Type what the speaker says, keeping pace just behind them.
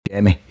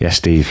Jamie. Yes,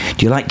 Steve.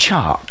 Do you like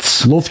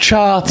charts? Love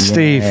charts,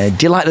 Steve.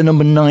 Do you like the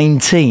number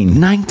 19?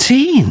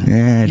 19?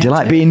 Yeah. Do you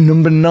like being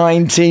number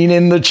 19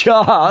 in the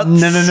charts?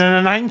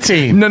 No,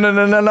 19. No,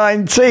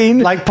 19.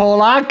 Like Paul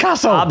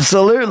Hardcastle.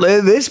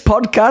 Absolutely. This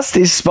podcast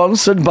is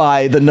sponsored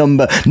by the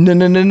number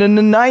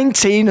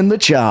 19 in the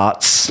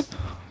charts.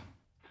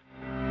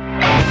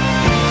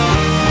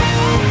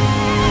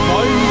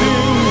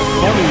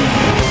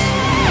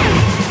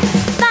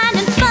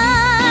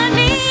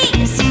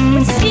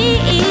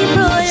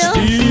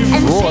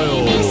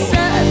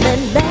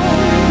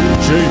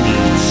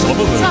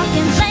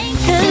 Talking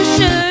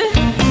Lancashire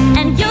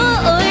and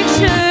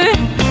Yorkshire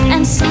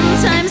and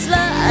sometimes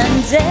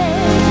London.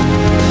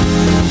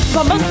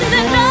 But most of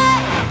the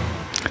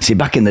night. See,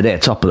 back in the day,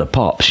 Top of the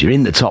Pops, you're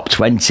in the top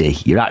 20.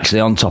 You're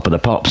actually on Top of the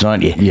Pops,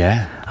 aren't you?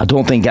 Yeah. I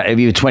don't think if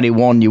you were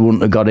 21, you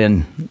wouldn't have got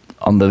in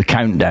on the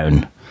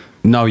countdown.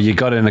 No, you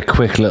got in a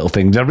quick little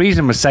thing. The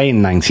reason we're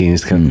saying 19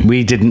 is because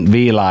we didn't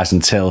realise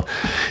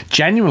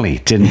genuinely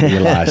didn't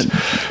realise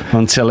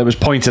until it was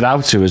pointed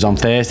out to us on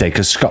Thursday,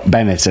 because Scott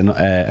Bennett,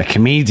 a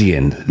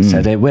comedian,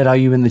 said, hey, where are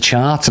you in the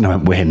charts? And I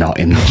went, we're not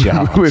in the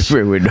charts.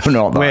 we're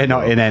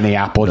not in any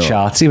Apple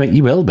charts. He went,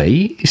 you will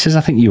be. He says,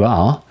 I think you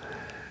are.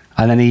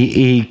 And then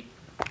he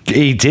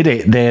did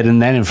it there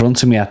and then in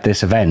front of me at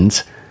this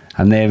event,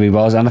 and there he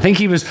was. And I think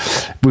we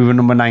were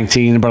number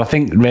 19, but I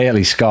think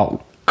really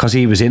Scott, because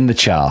he was in the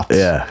charts,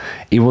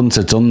 he wouldn't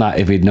have done that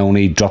if he'd known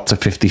he'd dropped to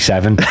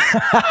 57. And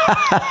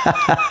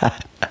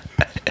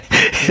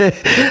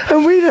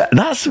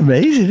that's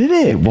amazing, isn't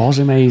it? It was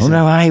amazing. I wonder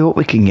how high up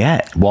we can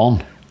get.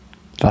 One.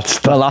 That's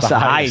the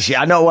highest.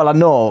 Yeah, I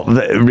know.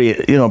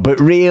 But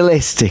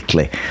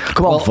realistically,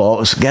 come on,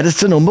 folks, get us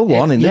to number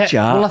one in the charts.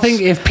 Well, I think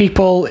if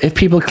people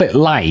click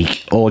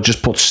like or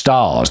just put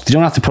stars, they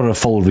don't have to put a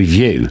full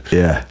review.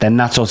 Yeah. Then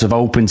that sort of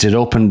opens it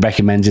up and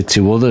recommends it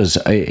to others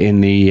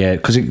in the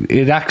because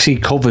it actually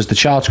covers the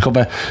charts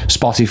cover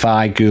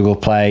Spotify, Google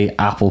Play,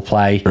 Apple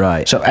Play.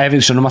 Right. So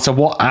no matter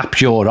what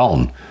app you're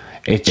on,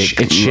 it's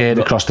shared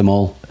across them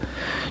all.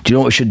 Do you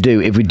know what we should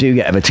do if we do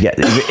get ever to get?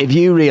 If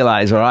you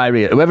realise, or I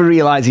realise, whoever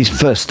realises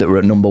first that we're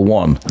at number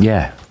one,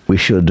 we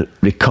should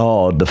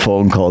record the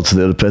phone call to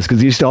the other person, because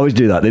they used to always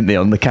do that, didn't they,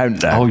 on the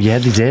countdown? Oh yeah,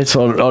 they did.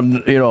 So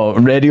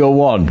on Radio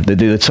 1, they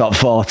do the top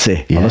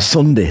 40 on a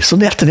Sunday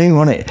afternoon,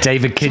 wasn't it?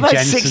 David Kidd like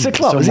Jensen. 6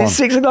 o'clock. Was it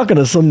 6 o'clock on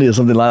a Sunday or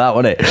something like that,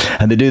 wasn't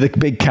it? And they do the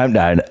big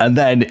countdown, and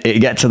then it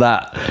get to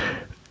that.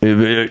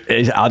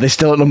 Are they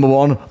still at number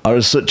one, or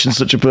has such and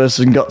such a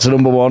person got to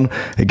number one?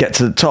 They get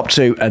to the top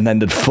two, and then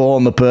they'd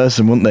phone the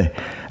person, wouldn't they,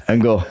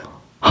 and go,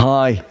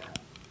 "Hi,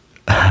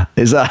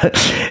 is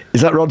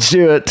that Rod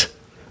Stewart?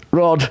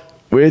 Rod,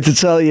 we're here to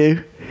tell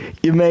you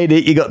you made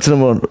it. You got to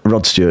number one."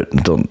 Rod Stewart,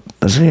 I don't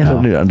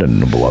know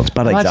number one. It's a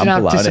bad Imagine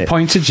example. how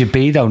disappointed you'd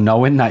be though,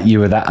 knowing that you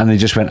were that, and they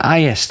just went,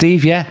 yeah,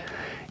 Steve, yeah,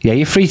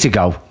 you're free to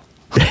go.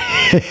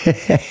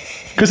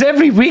 Because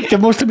every week there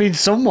must have been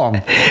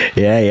someone.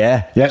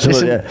 Yeah.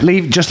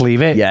 Listen, just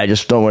leave it. Yeah,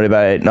 just don't worry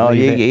about it. No,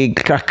 you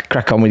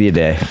crack on with your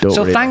day.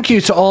 Thank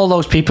you to all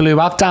those people who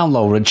have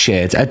downloaded and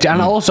shared.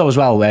 And also as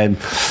well,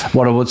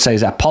 what I would say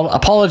is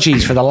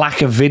apologies for the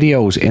lack of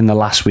videos in the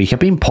last week. I've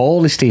been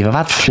poorly, Steve. I've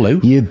had flu.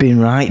 You've been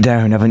right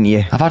down, haven't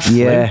you? I've had flu.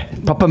 Yeah,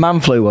 proper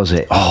man flu, was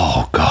it?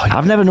 Oh, God.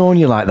 I've never known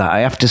you like that, I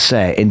have to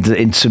say,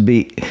 to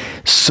be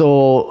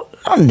so,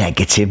 not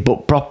negative,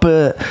 but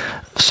proper...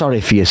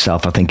 Sorry for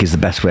yourself, I think, is the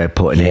best way of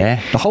putting it.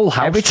 Yeah, the whole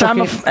house.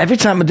 Every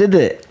time I did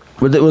it,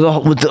 with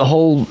the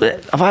whole,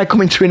 have I come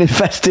into an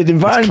infested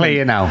environment? It's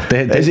clear now.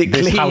 Is it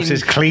clean? This house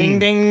is clean.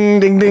 Ding, ding,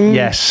 ding, ding.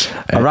 Yes.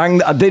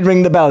 I did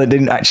ring the bell. It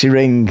didn't actually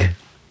ring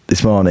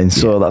this morning,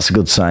 so that's a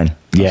good sign.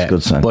 That's a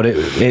good sign. But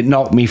it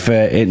knocked me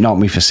for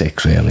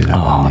 6, really.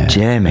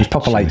 Jamie, it's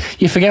proper like,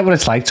 you forget what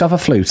it's like to have a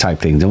flu type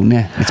thing, don't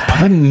you? It's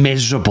probably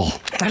miserable.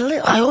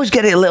 I always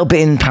get it a little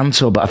bit in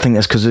panto, but I think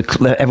that's because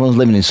everyone's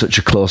living in such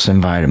a close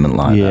environment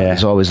like that.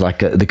 It's always like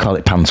they call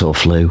it panto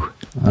flu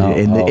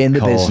in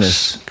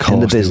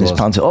the business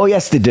panto. Oh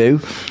yes, they do.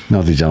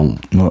 No, they don't.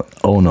 No,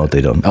 oh no,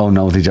 they don't. Oh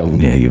no, they don't.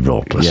 Yeah, you're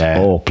hopeless. Yeah.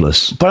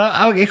 Hopeless.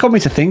 But it got me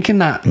to thinking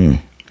that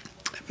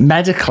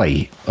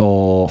medically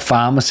or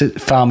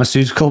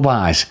pharmaceutical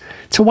wise,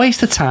 it's a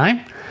waste of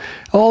time.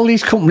 All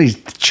these companies,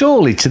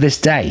 surely to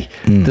this day,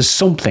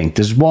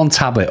 there's one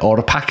tablet or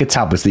a pack of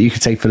tablets that you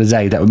could take for the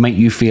day that would make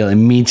you feel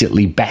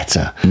immediately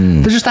better.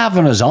 They're just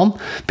having us on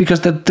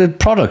because the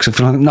products have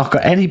not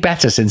got any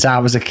better since I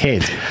was a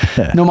kid.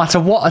 No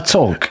matter what I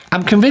took,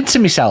 I'm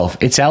convincing myself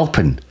it's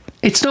helping.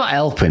 It's not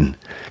helping,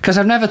 because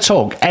I've never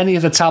took any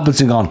of the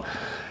tablets and gone,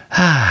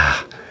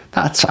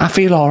 I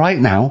feel all right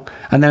now.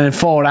 And then in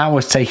 4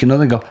 hours take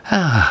another and go,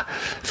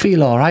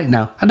 feel all right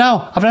now. I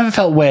know, I've never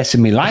felt worse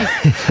in my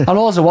life. And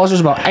all it was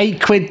about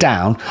 £8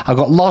 down. I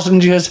got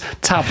lozenges,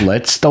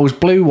 tablets, those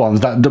blue ones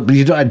that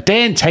you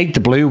don't take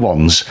the blue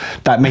ones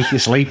that make you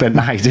sleep at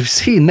night. Have you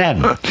seen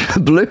them? The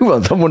blue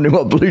ones? I'm wondering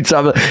what blue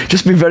tablet.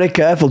 Just be very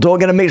careful. Don't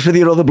get them mixed with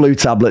your other blue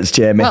tablets,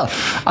 Jamie. Well,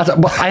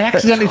 I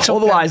accidentally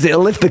took otherwise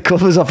it'll lift the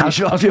covers off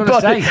your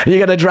body. You're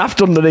going to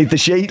draft underneath the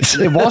sheets.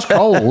 It was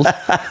cold.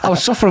 I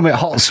was suffering with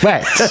hot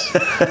sweats.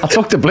 I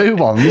took the blue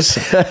ones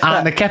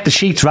and they kept the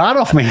sheets right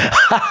off me.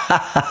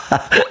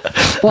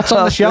 What's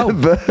on the show?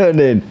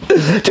 Burning. Do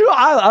you know what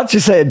I'll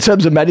just say in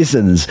terms of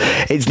medicines?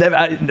 It's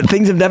never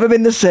things have never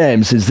been the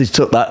same since they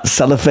took that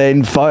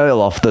cellophane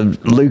foil off the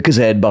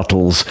Lucozade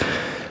bottles.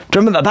 Do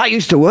you remember that? That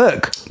used to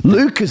work.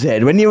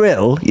 Lucozade, when you're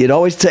ill, you'd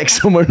always take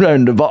someone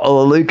round a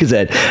bottle of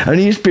Lucozade and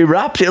it used to be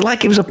wrapped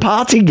like it was a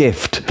party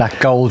gift. That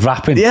gold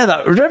wrapping.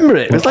 Yeah, remember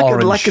it? It was like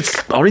orange. a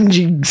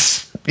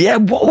orangey. Yeah,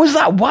 what was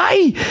that?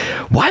 Why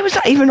was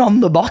that even on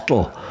the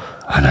bottle?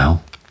 I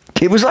know.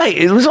 It was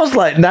almost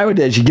like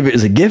nowadays you give it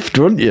as a gift,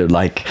 wouldn't you?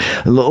 Like,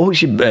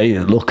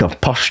 look, I've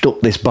poshed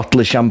up this bottle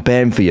of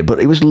champagne for you, but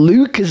it was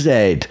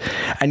Lucozade,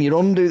 and you'd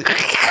undo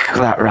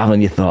that rather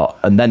than you thought.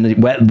 And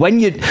then when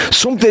you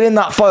something in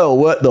that foil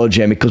worked though,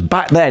 Jamie, because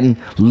back then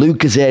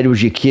Lucozade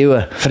was your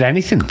cure For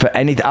anything.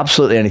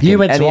 absolutely anything. You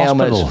went to Any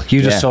hospital. ailments.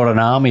 You just saw an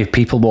army of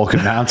people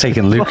walking around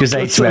taking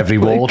Lucozade to every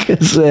ward.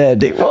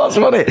 Lucozade, it was,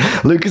 wasn't it?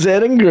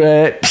 Lucozade and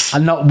grapes.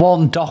 And not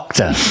one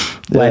doctor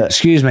went,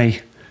 excuse me,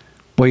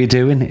 what are you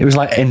doing? It was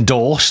like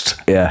endorsed.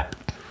 Yeah.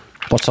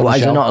 What's on Why the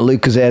is show? there not a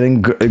Lucozade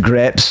and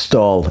grapes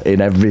stall in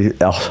every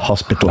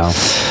hospital? No.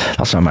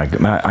 That's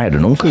why I had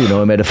an uncle,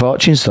 who made a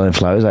fortune selling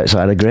flowers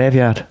outside a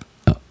graveyard.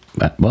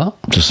 What?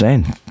 Just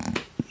saying.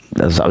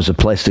 That was a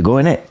place to go,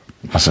 innit?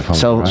 I suppose.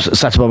 So right.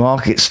 set up a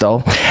market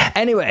stall.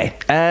 Anyway,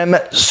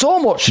 so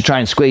much to try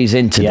and squeeze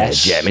in today,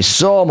 Yes. Jamie.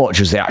 So much,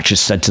 as the actress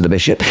said to the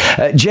bishop.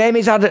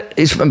 Jamie's had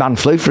his man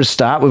flu for a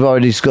start. We've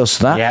already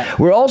discussed that. Yeah.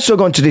 We're also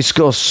going to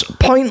discuss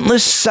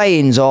pointless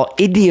sayings or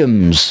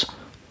idioms.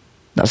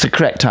 That's the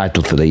correct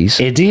title for these.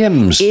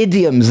 Idioms.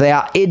 Idioms. They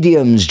are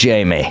idioms,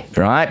 Jamie,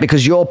 right?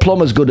 Because your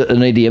plumber's good at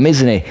an idiom,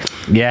 isn't he?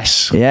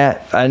 Yes.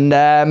 Yeah. And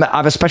I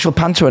have a special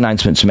panto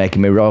announcement to make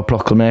in my royal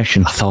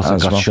proclamation. I thought I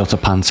as got well. shut a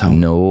panto.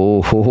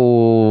 No.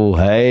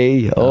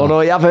 Hey. Oh,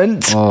 no, you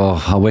haven't.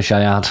 Oh, I wish I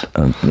had.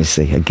 Let me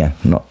see. Again,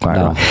 not quite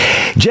No.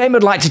 right. Jamie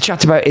would like to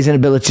chat about his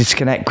inability to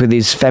connect with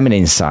his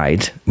feminine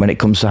side when it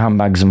comes to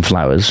handbags and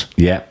flowers.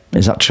 Yeah.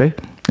 Is that true?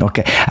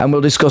 Okay. And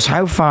we'll discuss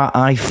how far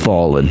I've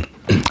fallen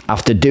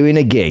after doing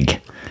a gig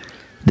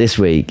this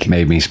week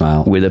Made me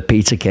smile. with a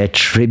Peter Kay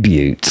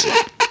tribute.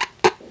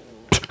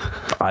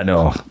 I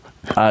know.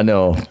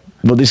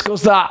 We'll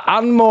discuss that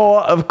and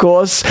more, of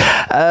course.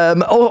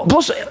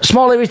 Plus,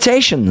 small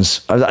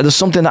irritations. There's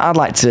something that I'd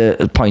like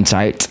to point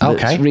out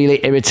that's really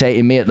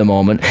irritating me at the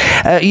moment.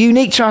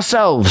 Unique to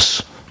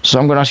ourselves. So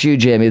I'm going to ask you,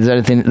 Jamie, is there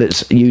anything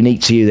that's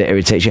unique to you that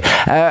irritates you?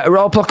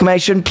 Royal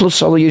Proclamation,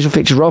 plus all the usual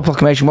features. Royal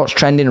Proclamation, what's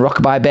trending,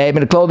 Rockabye Babe,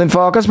 and a clothing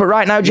forecast. But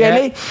right now,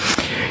 Jamie,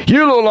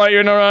 you look like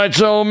you're in a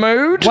right old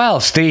mood. Well,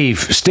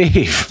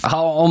 Steve,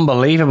 how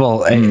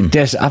unbelievable!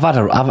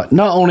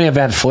 Not only have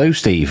I had flu,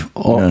 Steve.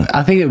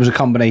 I think it was a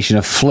combination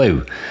of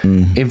flu,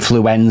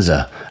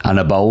 influenza, and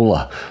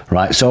Ebola.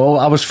 Right, so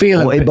I was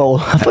feeling Ebola.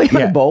 I thought you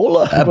meant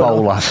Ebola.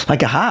 Ebola,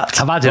 like a hat.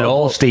 I've had it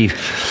all, Steve.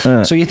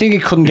 So you think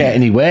it couldn't get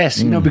any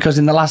worse, because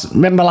in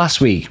remember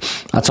last week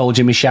I told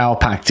you my shower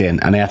packed in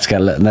and I had to get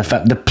a little.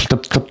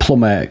 The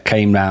plumber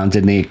came round,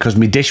 didn't he? Because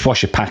my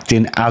dishwasher packed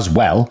in as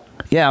well.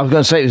 Yeah, I was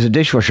going to say it was a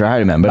dishwasher, I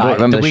remember. I don't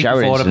remember the week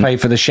shower before incident. I paid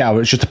for the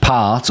shower, it's just a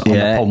part on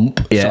the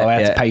pump. So I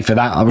had to pay for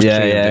that. I was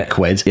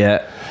 £300.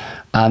 Yeah.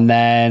 And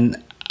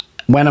then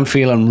when I'm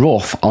feeling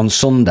rough on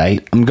Sunday,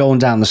 I'm going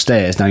down the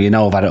stairs. Now,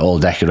 I've had it all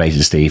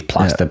decorated, Steve,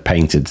 plaster,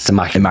 painted. It's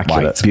immaculate.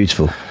 White.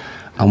 Beautiful.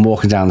 I'm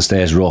walking down the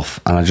stairs rough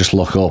and I just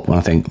look up and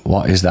I think,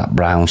 what is that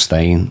brown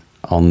stain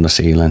on the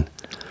ceiling?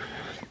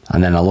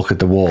 And then I look at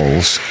the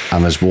walls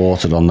and there's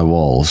water on the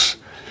walls.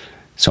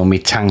 So my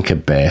tank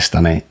had burst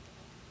on it.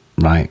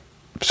 Right.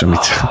 So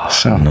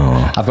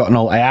I've got an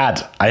old. I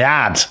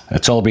had.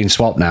 It's all been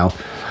swapped now.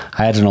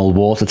 I had an old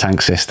water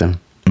tank system,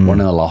 one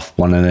in the loft,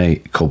 one in the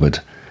cupboard,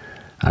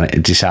 and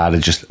it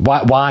decided just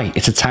why?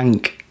 It's a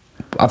tank.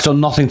 I've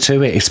done nothing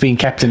to it. It's been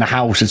kept in the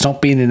house. It's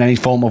not been in any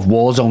form of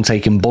war zone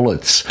taking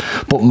bullets.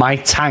 But my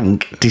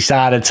tank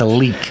decided to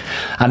leak,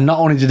 and not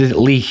only did it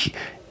leak,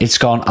 it's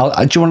gone.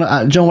 Do you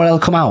know where it'll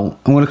come out?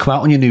 I'm going to come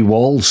out on your new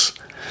walls.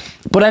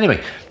 But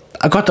anyway.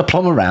 I got the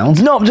plumber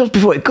round. No, just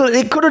before. It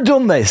could have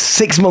done this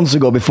 6 months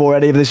ago before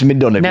any of this had been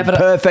done. It was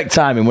perfect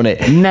timing,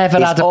 wasn't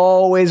it?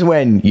 Always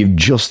when you've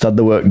just had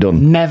the work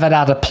done. Never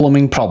had a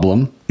plumbing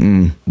problem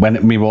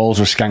when my walls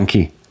were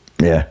skanky.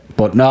 Yeah.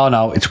 But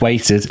no, it's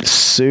waited. As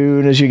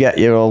soon as you get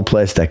your old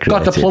place decorated.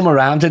 Got the plumber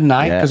round, didn't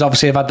I? Because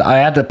obviously I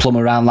had the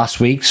plumber round last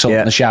week,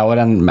 sorting the shower,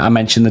 and I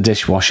mentioned the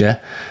dishwasher.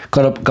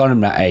 Got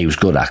him. He was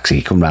good actually.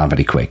 He come round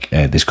very quick.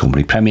 This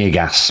company, Premier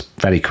Gas,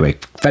 very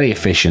quick, very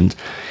efficient.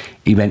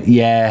 He went,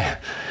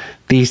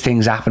 these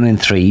things happen in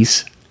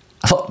threes.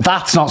 I thought,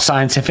 that's not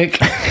scientific.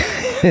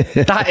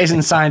 That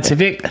isn't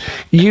scientific.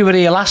 You were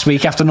here last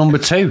week after number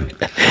 2.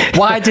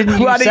 Why didn't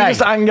you Why didn't you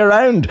just hang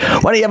around?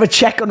 Why didn't you have a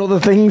check on other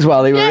things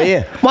while they were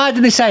here? Why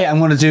didn't he say, I'm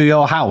going to do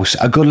your house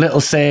a good little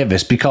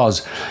service?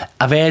 Because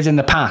I've heard in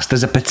the past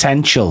there's a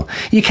potential.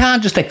 You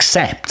can't just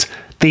accept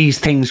these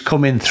things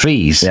come in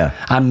threes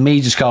and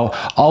me just go,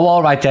 oh,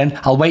 all right then,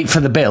 I'll wait for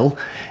the bill.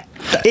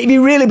 If he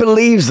really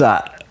believes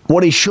that,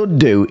 what he should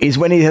do is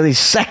when he has his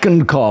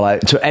second call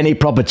out to any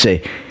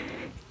property,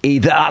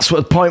 that's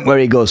the point where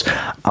he goes,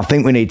 I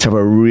think we need to have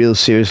a real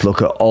serious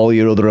look at all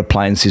your other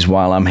appliances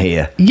while I'm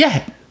here.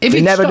 Yeah. If They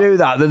he'd never do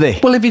that, do they?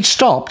 Well, if he'd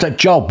stopped at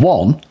job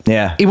 1,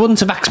 Yeah. he wouldn't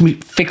have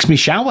fixed me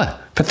shower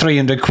for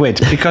 300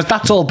 quid because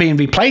that's all being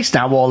replaced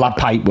now, all that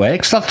pipe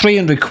work. So that's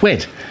 300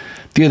 quid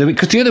the other week.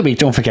 Because the other week,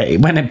 don't forget,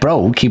 when it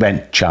broke, he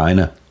went,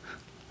 China.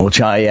 Or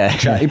China.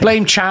 He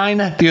blamed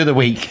China the other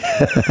week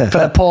for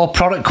the poor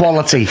product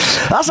quality.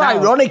 That's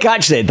ironic,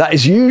 actually. That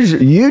is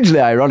hugely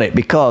ironic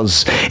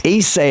because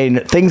he's saying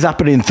things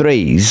happen in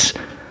threes,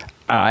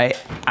 all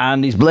right,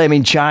 and he's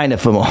blaming China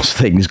for most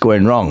things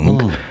going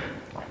wrong.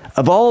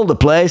 Of all the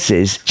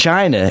places,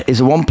 China is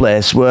the one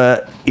place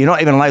where you're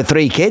not even allowed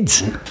 3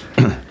 kids.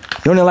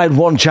 You're only allowed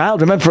 1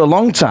 child. Remember, for a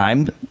long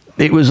time,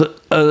 it was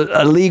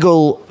a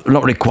legal,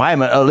 not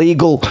requirement, a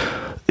legal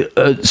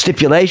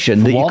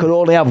stipulation that you could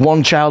only have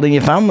 1 child in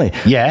your family.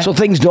 Yeah. So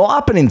things don't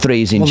happen in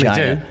threes in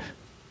China. They do.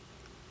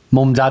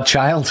 Mum, dad,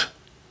 child.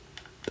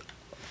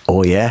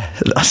 Oh, yeah.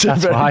 That's a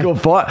very why. good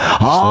point.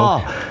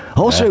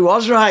 So he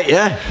was right,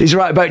 yeah. He's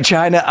right about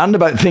China and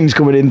about things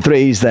coming in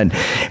threes then.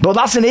 But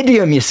that's an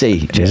idiom, you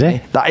see. Is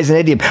it? That is an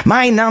idiom.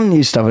 My nan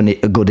used to have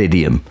a good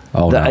idiom.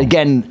 Oh, that, no.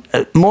 Again,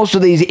 most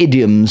of these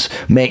idioms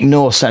make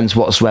no sense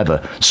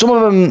whatsoever. Some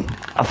of them,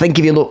 I think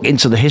if you look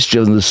into the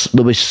history of them,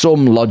 there'll be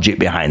some logic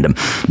behind them.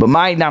 But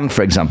my nan,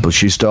 for example,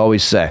 she used to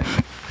always say,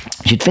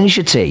 she'd finish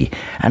her tea,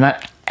 and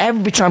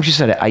every time she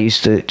said it, I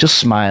used to just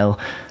smile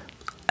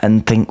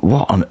and think,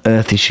 what on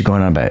earth is she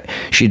going on about?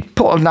 She'd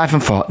put a knife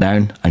and fork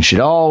down and she'd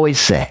always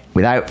say,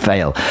 without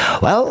fail,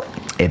 well,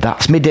 if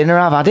that's my dinner,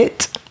 I've had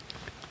it.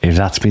 If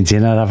that's my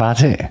dinner, I've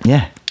had it.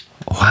 Yeah.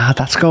 Wow,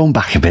 that's going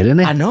back a bit,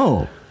 isn't it? I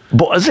know.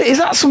 But is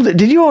that something,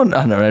 did you I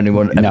don't know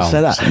anyone ever No,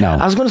 say that? no.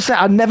 I was going to say,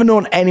 I'd never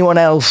known anyone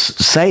else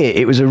say it.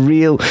 It was a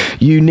real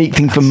unique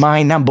thing for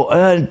my nan,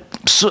 but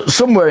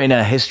somewhere in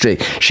her history,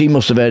 she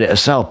must have heard it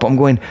herself. But I'm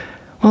going,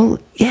 well,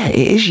 yeah,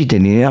 it is your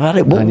dinner, I've had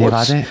it. And you've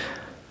had it?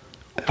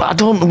 I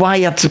don't know why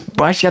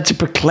she had to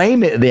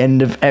proclaim it at the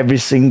end of every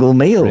single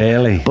meal.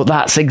 Really? But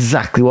that's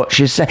exactly what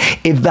she said.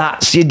 If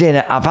that's your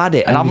dinner, I've had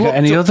it. And have you got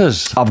any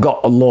others? I've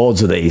got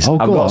loads of these. Oh,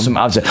 I've go got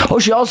on. some.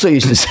 She also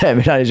used to say,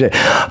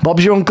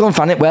 Bob's your uncle and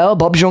Fanny. Well,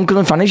 Bob's your uncle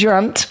and Fanny's your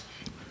aunt.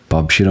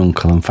 Bob's your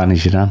uncle and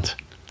Fanny's your aunt.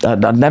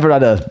 I'd never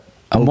had a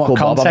And what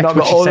Uncle Bob. I've context not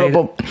got would you all say of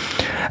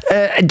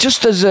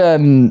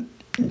them.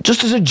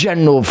 Just as a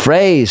general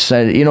phrase,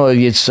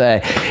 you'd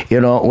say,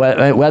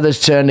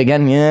 weather's turned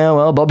again. Yeah,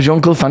 well, Bob's your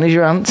uncle, Fanny's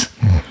your aunt.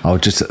 Oh,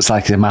 just it's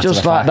like a matter Just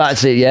of like fact.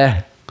 that's it,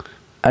 yeah.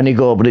 And you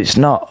go, but it's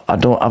not. I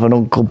don't have an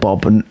Uncle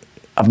Bob, and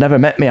I've never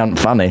met my Aunt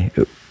Fanny.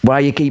 Why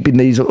are you keeping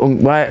these?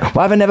 Why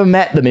have I never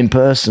met them in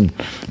person?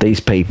 These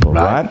people,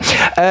 right?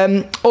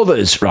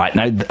 Others, right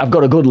now. I've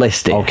got a good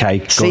list here. Okay,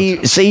 good.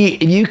 See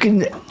if you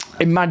can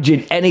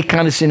imagine any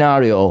kind of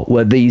scenario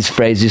where these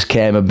phrases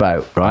came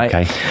about, right?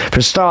 Okay. For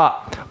a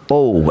start,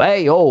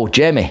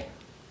 Jamie,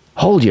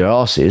 hold your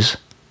horses.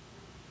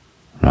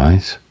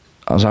 Right.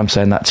 As I'm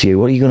saying that to you,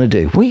 what are you going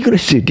to do? What are you going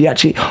to do? Do you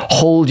actually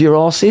hold your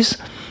horses?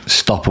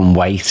 Stop and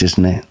wait,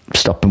 isn't it?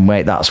 Stop and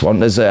wait, that's one.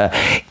 There's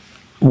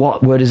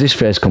where does this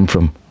phrase come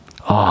from?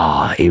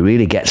 He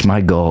really gets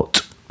my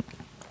goat.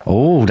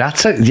 Oh,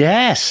 that's it.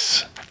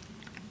 Yes.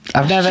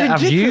 I've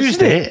ridiculous,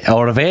 used isn't it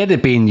or I've heard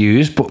it being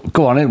used, but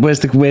go on, where's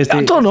the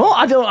I don't know.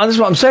 That's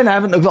what I'm saying. I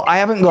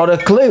haven't got a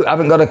clue.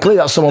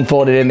 That's someone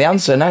forwarded in the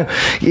answer now.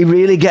 He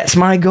really gets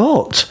my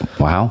goat.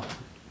 Wow.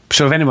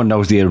 So if anyone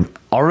knows the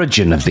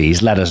origin of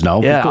these, let us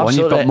know. Yeah, Go on,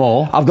 you've absolutely. got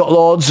more. I've got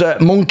loads.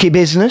 Monkey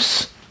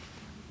business.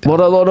 What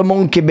a lot of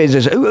monkey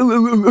business. Thought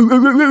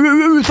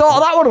of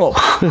that one up.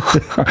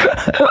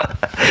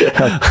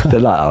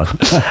 Did like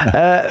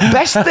that one.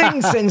 Best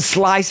thing since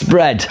sliced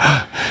bread.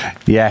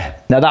 Yeah.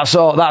 Now that's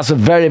a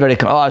very, very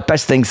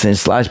best thing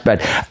since sliced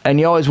bread. And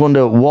you always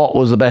wonder what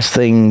was the best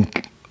thing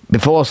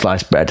before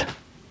sliced bread.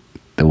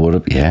 There would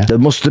have, yeah. There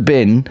must have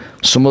been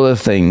some other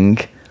thing.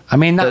 I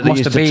mean, that they must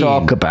used have to been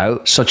talk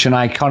about. such an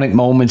iconic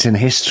moment in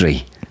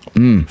history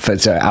for it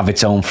to have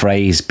its own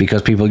phrase,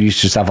 because people used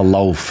to just have a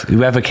loaf.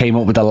 Whoever came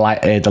up with the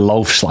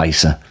loaf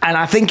slicer. And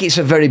I think it's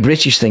a very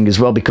British thing as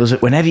well, because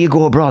whenever you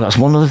go abroad, that's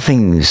one of the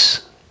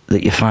things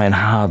that you find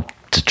hard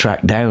to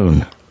track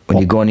down when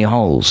you go on your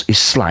holes is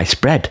sliced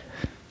bread.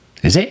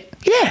 Is it?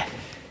 Yeah.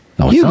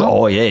 No, it's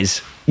not. It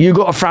is. You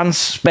go to France,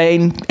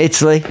 Spain,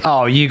 Italy.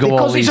 Oh, you go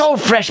because all these... it's all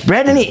fresh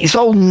bread, isn't it? It's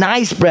all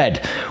nice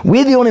bread.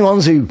 We're the only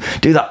ones who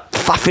do that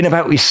faffing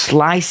about with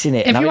slicing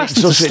it. If you asked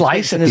them to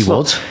slice it, they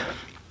would.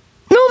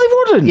 No, they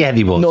wouldn't. Yeah,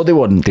 they would. No, they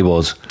wouldn't. They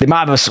would. They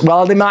might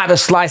have a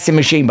slicing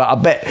machine, but I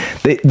bet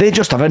they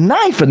just have a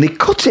knife and they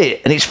cut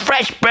it, and it's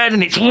fresh bread,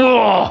 and it's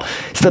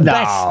the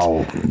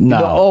best.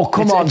 No. Oh,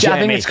 come on, Jamie. I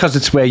think it's because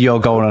it's where you're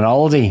going on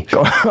holiday.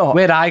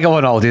 Where I go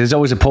on holiday, there's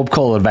always a pub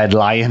called the Red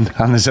Lion,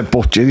 and there's a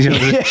butcher, there's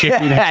a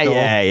chippy next door.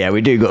 Yeah, we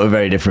do go to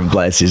very different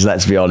places,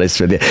 let's be honest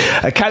with you.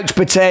 A couch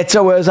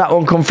potato, where's that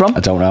one come from? I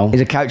don't know.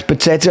 Is a couch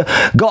potato.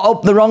 Got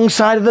up the wrong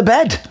side of the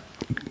bed.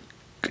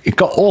 It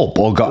got up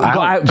or got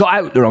out? Got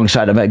out the wrong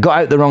side of the bed. Got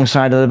out the wrong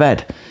side of the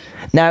bed.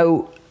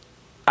 Now,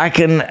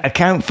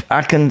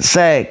 I can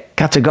say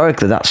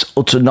categorically that's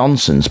utter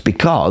nonsense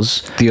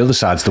because The other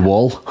side's the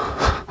wall.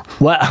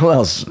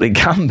 well, it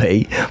can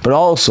be, but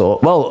also,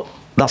 well,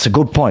 that's a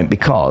good point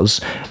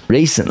because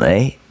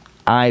recently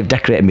I've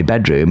decorated my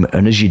bedroom,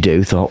 and as you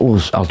do, thought,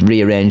 I'll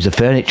rearrange the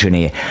furniture in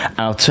here, and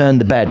I'll turn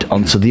the bed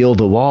onto the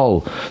other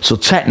wall. So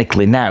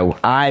technically now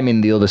I'm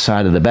in the other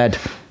side of the bed.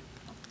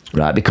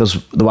 Right,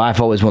 because the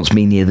wife always wants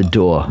me near the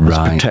door as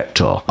a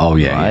protector. Oh,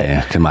 yeah, right?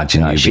 yeah. I can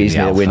imagine you she's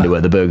being near the the window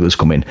where the burglars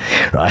come in.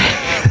 Right.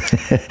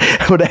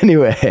 But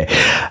anyway,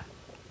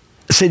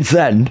 since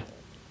then,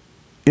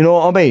 you know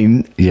what I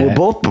mean? Yeah. We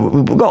both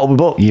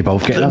You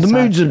both get the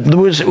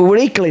moods. We're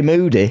equally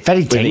moody. Very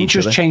with each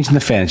dangerous other. changing the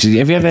furniture.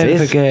 Have you ever heard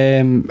of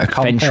a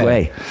compere? Feng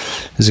Shui.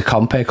 There's a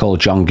compere called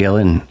John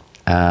Gillen,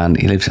 and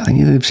he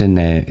lives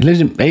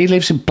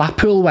in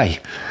Blackpool way.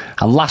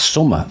 And last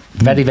summer,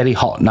 very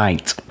hot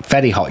night,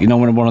 very hot. You know,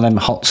 one of them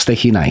hot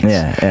sticky nights.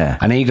 Yeah.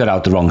 And he got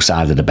out the wrong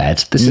side of the bed.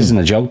 This isn't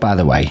a joke, by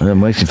the way.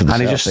 I'm waiting for the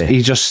And selfie.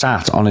 he just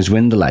sat on his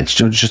window ledge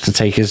just to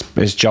take his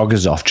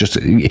joggers off, just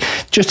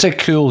to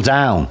cool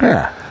down.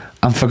 Yeah.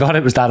 And forgot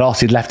it was that hot.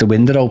 He'd left the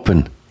window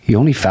open. He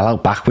only fell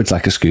out backwards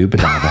like a scuba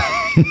diver.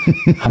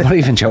 I'm not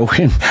even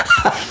joking.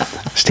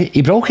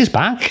 He broke his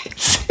back.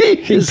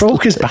 He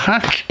broke his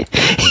back.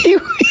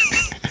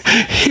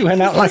 He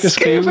went out like a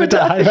scuba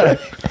diver.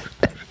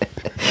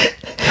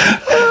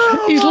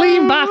 He's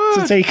leaned back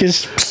to take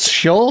his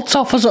shorts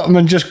off or something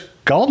and just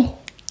gone.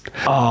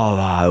 Oh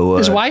my word!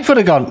 His wife would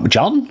have gone,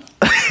 John?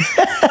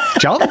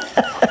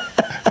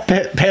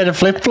 Pair of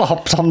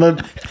flip-flops on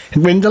the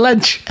window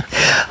ledge.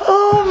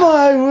 Oh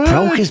my word!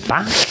 Broke his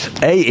back.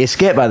 Hey, he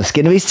escaped by the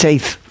skin of his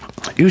teeth.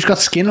 Who's got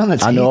skin on the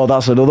teeth? I know,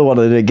 that's another one.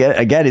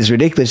 Again, it's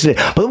ridiculous, isn't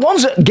it? But the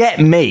ones that get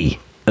me,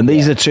 and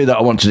these are two that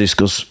I want to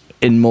discuss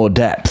in more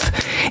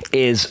depth,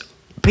 is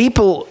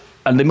people,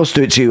 and they must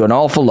do it to you an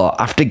awful lot,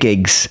 after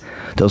gigs,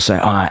 they'll say,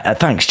 all right,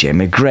 thanks,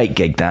 Jimmy, great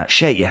gig that,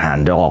 shake your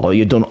hand,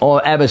 you've done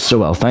ever so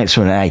well, thanks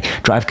for an A,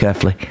 drive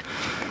carefully.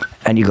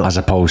 And you go, As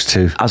opposed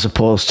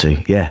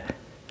to, yeah.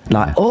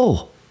 Like,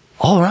 all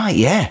right,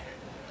 yeah.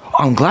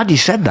 I'm glad you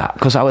said that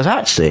because I was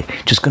actually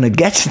just going to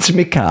get into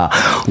my car,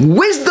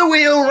 whiz the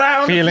wheel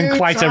round, Feeling a few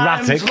quite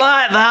times erratic.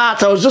 like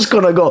that. I was just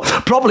going to go,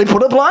 probably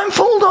put a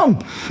blindfold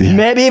on,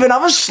 maybe even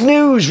have a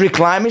snooze,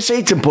 recline my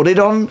seat and put it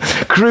on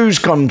cruise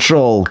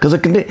control because I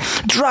can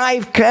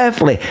drive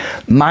carefully,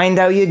 mind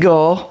how you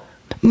go,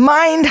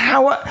 mind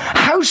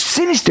how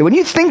sinister. When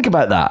you think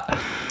about that,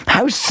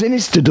 how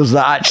sinister does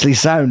that actually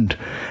sound?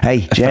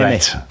 Hey,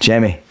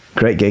 Jamie,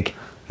 great gig.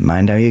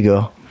 Mind how you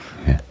go.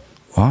 Yeah.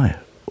 Why?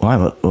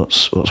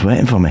 What's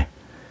waiting for me?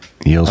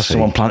 You'll Has see.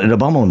 someone planted a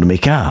bomb under my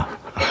car?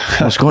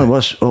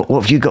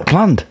 What have you got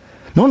planned?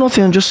 No,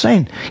 nothing. I'm just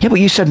saying. Yeah, but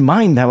you said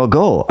mind how I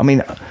go. I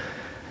mean,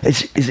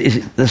 is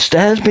the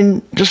stairs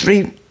been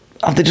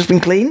have they just been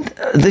cleaned?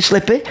 Are they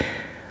slippy?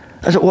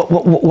 I said,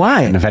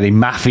 why? In a very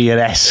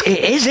mafia-esque.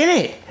 It is, isn't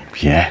it?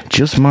 Yeah.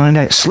 Just mind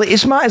out.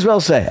 You might as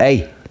well say,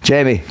 hey,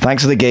 Jamie,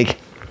 thanks for the gig.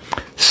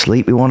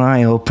 Sleep with one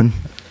eye open.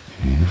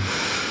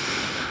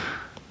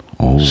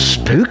 Oh.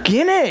 Spooky,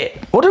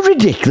 innit? What a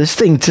ridiculous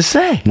thing to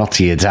say. Not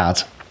to your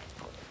dad.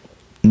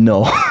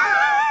 No.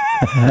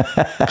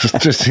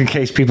 Just in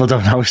case people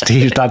don't know,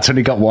 Steve's dad's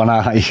only got one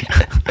eye.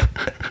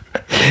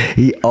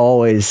 He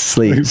always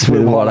sleeps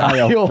with one eye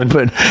open.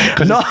 No, it's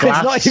it's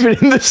glass. not even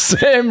in the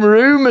same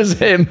room as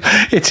him.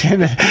 It's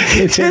in a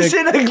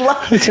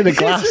glass. It's in a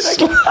glass. It's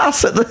in a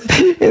glass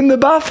in the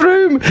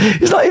bathroom.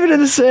 It's not even in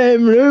the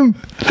same room.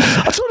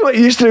 I told you what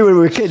you used to do when we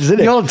were kids,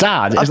 didn't it? Your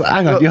dad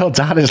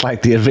is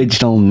like the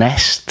original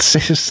Nest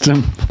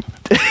system.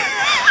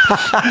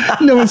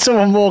 You know, when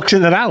someone walks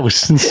in their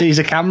house and sees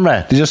a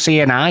camera, they just see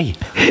an eye.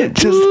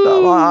 Just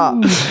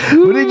like that.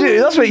 But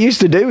that's what he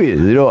used to do. You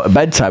know, at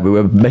bedtime, we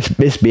were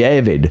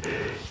misbehaving.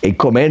 He'd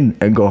come in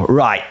and go,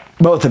 right,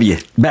 both of you,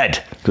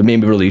 bed. Because me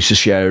and my brother used to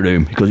share a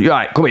room. He goes,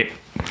 right, come here.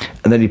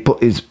 And then he'd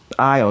put his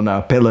eye on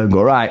our pillow and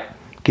go, right,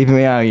 keeping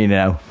my eye on you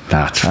now.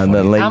 That's and funny.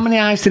 then leave. How many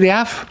eyes did he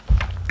have?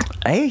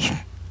 Hey,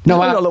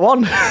 No, only got the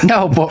one.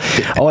 No, but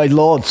Oh, he had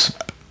loads.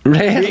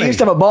 really? He used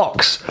to have a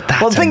box.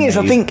 Well, the thing is,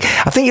 I think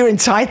you're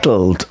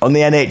entitled on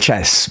the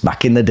NHS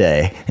back in the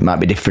day. It might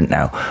be different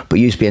now, but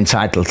you used to be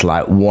entitled to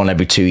like one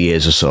every 2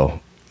 years or so.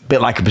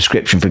 Bit like a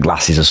prescription for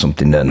glasses or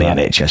something in the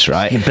NHS,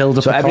 right? You build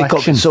up so a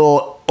collection.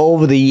 So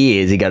over the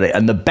years, he got it,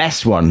 and the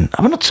best one.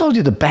 Have I not told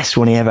you the best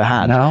one he ever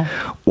had? No.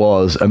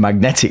 Was a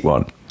magnetic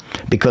one.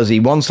 Because he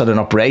once had an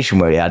operation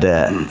where he had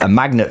a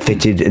magnet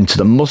fitted into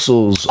the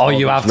muscles. Oh, of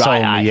you have his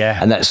right told me, eye, yeah.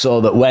 and that so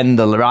that when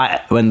the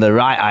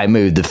right eye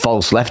moved, the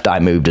false left eye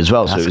moved as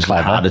well. So That's it was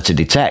clever. harder to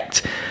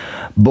detect.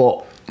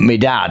 But my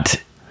dad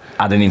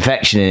had an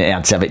infection and he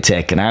had to have it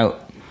taken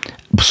out.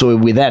 So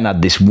we then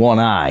had this one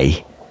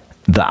eye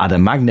that had a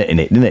magnet in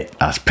it, didn't it?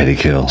 That's pretty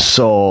cool.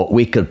 So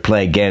we could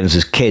play games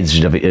as kids.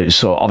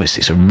 So obviously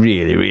it's a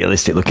really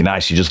realistic looking eye.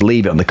 So you just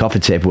leave it on the coffee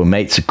table when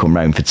mates would come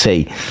round for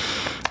tea.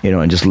 You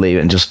know, and just leave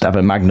it and just have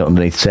a magnet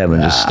underneath the table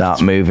and just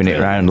start moving it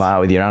around like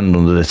with your hand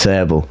under the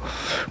table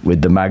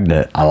with the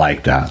magnet. I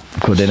like that.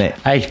 Good, innit?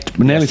 Hey,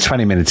 we're nearly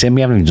 20 minutes in.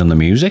 We haven't even done the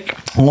music.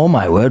 Oh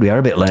my word, we are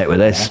a bit late with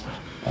this.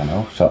 I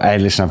know. So, hey,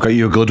 listen, I've got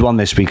you a good one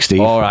this week,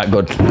 Steve. All right,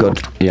 good.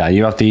 Yeah,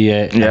 you have the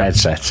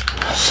headset.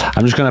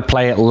 I'm just going to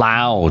play it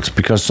loud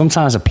because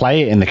sometimes I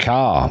play it in the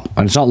car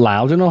and it's not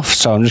loud enough,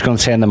 so I'm just going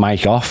to turn the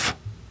mic off.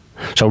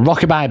 So,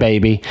 Rockabye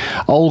Baby,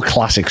 old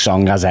classic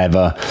song as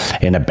ever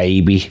in a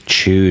baby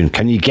tune.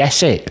 Can you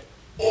guess it?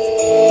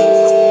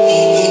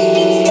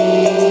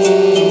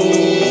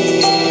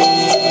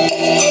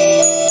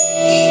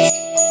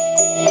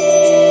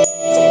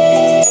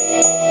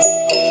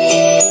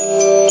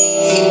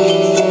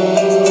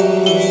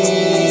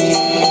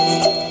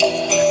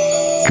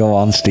 Go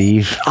on,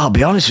 Steve. I'll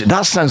be honest with you,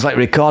 that sounds like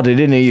recorded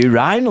in a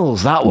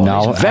urinals, that one.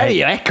 No, it's very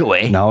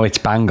echoey. No, it's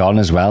bang on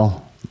as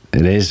well.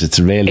 It is. It's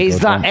really Is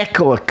good that one.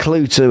 echo a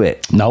clue to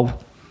it? No.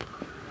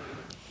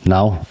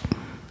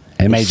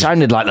 It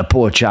sounded like the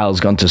poor child's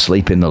gone to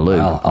sleep in the loo.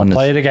 I'll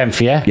play it again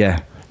for you.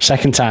 Yeah.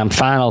 Second time,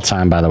 final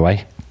time, by the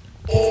way.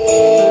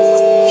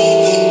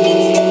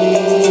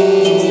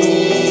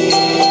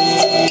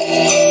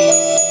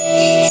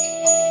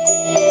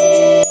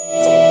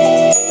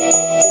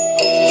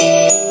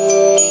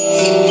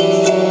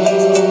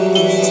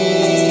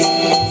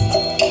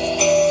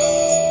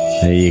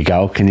 There you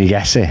go. Can you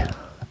guess it?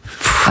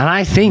 And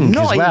I think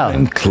Not as well.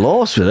 even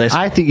close with this.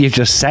 I think you've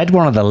just said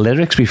one of the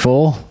lyrics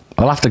before.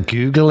 I'll have to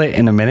Google it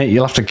in a minute.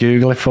 You'll have to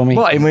Google it for me.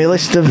 What, in my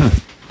list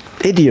of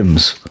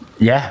idioms?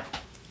 Yeah.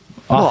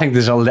 I What? think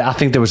I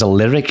think there was a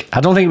lyric.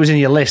 I don't think it was in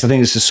your list. I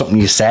think it's just something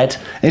you said.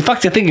 In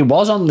fact, I think it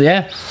was on.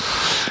 Yeah.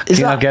 Is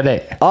Can I that- get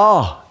it?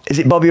 Oh, is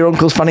it Bobby your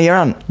uncle's Fanny your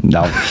aunt?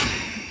 No.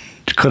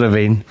 Could have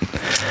been.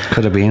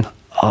 Could have been.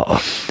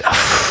 Oh,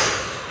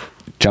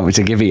 Do you want me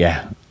to give it you?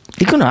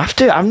 you're going to have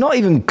to. I'm not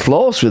even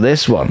close with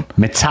this one.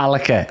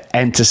 Metallica,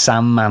 Enter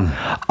Sandman.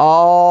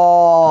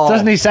 Oh.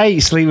 Doesn't he say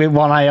sleep with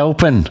one eye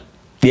open?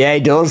 Yeah, he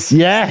does.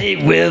 Yeah.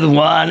 Sleep with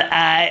one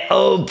eye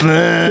open.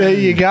 There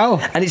you go.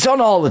 And it's on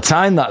all the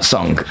time, that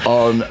song,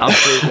 on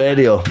Absolute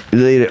Radio. You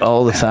hear it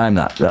all the time,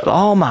 that.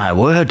 Oh, my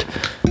word.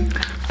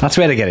 That's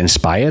where I get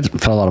inspired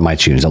for a lot of my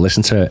tunes. I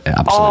listen to it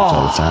absolutely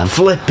all the time.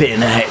 Flipping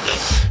heck.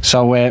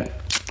 So,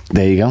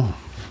 there you go.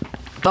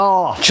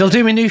 Oh. Shall I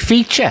do my new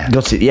feature?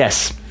 Got it,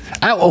 yes.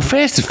 Oh,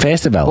 first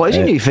of all. What is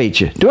your new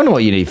feature? Do I know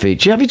what your new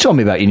feature? Have you told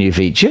me about your new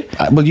feature?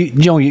 Well,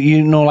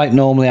 you know, like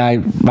normally I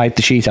write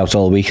the sheet out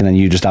all week and then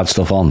you just add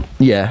stuff on.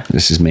 Yeah.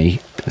 This is me.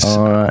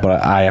 All right.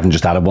 But I haven't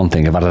just added one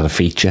thing. I've added a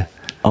feature.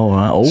 Oh,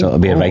 right. Oh, So it'll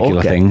be a regular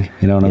okay. thing,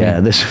 you know what I mean?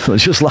 Yeah, this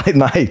was just like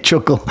my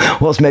chuckle.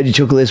 What's made you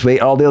chuckle this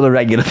week? All the other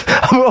regular.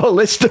 I've got a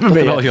list of them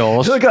here. all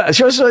yours. So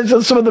show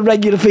us some of the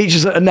regular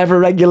features that are never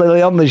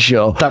regularly on this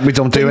show. That we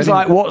don't do Things any-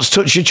 like what's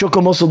touched your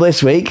chuckle muscle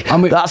this week.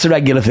 That's a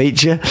regular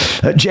feature.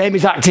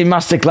 Jamie's acting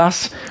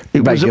masterclass.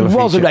 It was Regular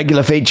a feature.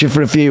 regular feature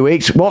for a few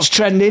weeks. What's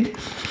trending?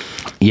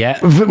 Yeah.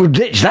 We've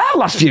ditched that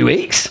last few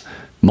weeks.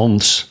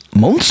 Months.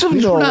 Months of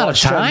We've no run out of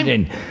what's time.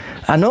 trending.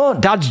 I know,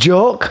 Dad's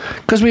joke.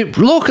 Because we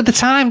look at the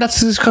time.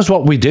 That's because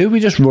what we do. We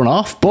just run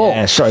off. But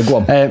Yeah, sorry, go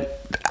on.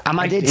 I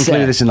might did include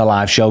say- this in the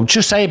live show.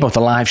 Just say about the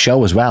live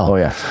show as well. Oh,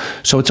 yeah.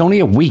 So it's only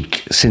a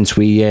week since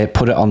we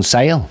put it on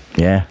sale.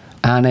 Yeah.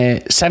 And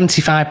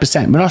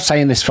 75%, we're not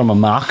saying this from a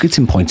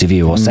marketing point of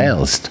view or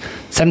sales,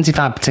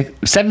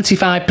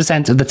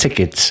 75% of the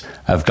tickets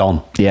have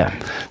gone. Yeah.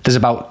 There's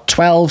about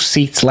 12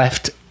 seats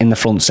left in the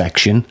front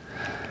section.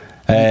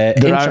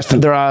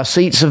 There are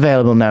seats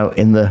available now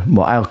in the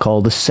what I'll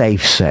call the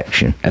safe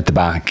section. At the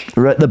back.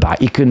 Right at the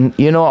back, you can,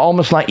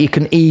 almost like you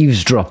can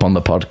eavesdrop on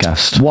the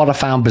podcast. What I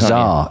found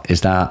bizarre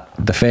is that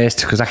the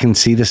first, because I can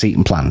see the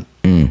seating plan,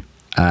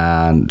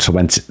 and so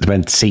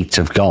when seats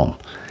have gone,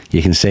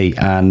 you can see,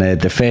 and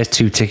the first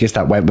two tickets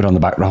that went were on the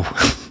back row.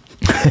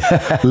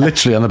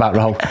 Literally on the back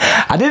row.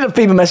 I did have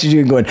people messaging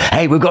and going,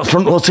 "Hey, we've got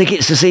front row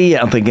tickets to see you."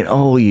 I'm thinking,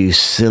 "Oh, you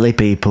silly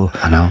people!"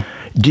 I know.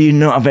 Do you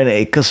not have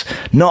any? Because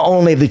not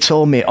only have they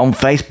told me on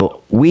Facebook,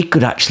 we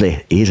could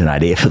actually, here's an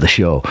idea for the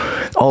show.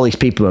 All these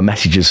people are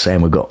messages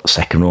saying we've got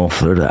second row,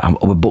 third row,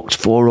 we're booked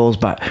 4 rows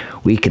back.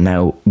 We can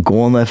now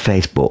go on their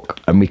Facebook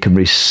and we can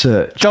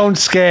research. Don't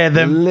scare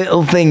them.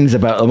 Little things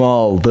about them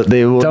all that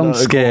they will Don't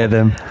scare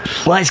them.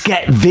 Let's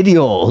get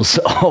videos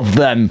of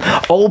them,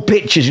 old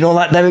pictures,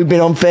 like they've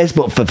been on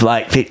Facebook for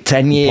like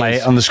 10 years. Play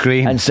it on the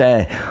screen. And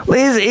say,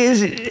 well,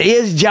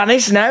 here's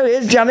Janice now.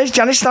 Here's Janice.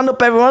 Janice, stand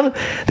up, everyone.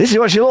 This is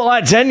what she looked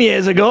like 10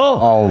 years ago.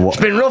 Oh, it's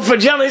been rough for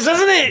Janice,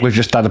 hasn't it? We've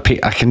just had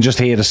I can just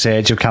hear the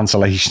surge of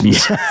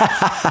cancellations.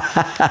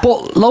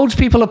 But loads of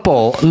people have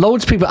bought.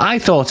 Loads of people. I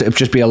thought it would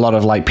just be a lot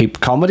of like people,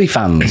 comedy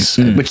fans,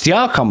 which they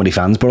are comedy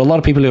fans, but a lot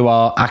of people who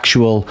are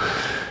actual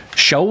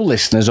show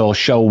listeners or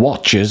show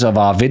watchers of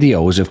our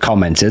videos have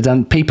commented,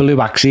 and people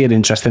who actually are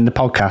interested in the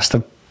podcast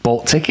have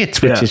bought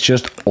tickets, which is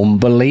just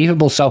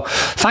unbelievable. So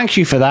thank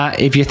you for that.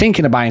 If you're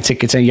thinking of buying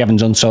tickets and you haven't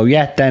done so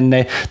yet, then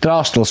there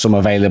are still some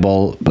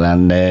available,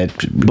 and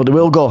but they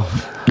will go.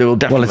 They will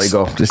definitely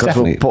go. It's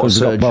definitely.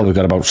 We've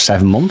got about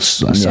 7 months,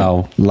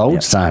 so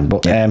loads of time.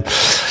 But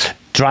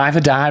driver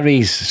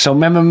diaries. So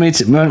remember me?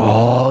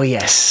 Oh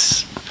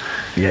yes.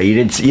 Yeah,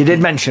 you did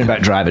mention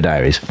about driver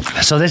diaries.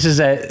 So this is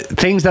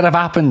things that have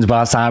happened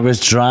whilst I was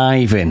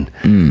driving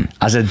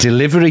as a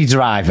delivery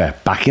driver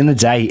back in the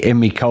day, in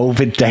my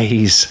COVID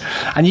days.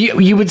 And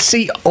you would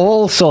see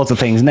all sorts of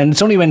things. And then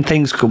it's only when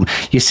things come,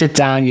 you sit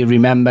down, you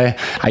remember.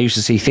 I used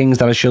to see things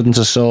that I shouldn't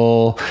have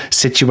saw,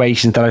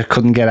 situations that I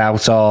couldn't get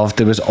out of.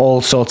 There was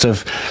all sorts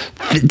of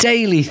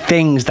daily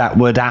things that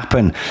would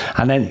happen.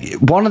 And then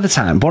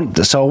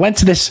so I went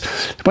to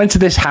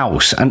this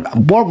house. And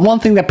one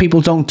thing that people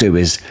don't do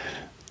is,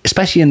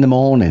 especially in the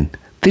morning,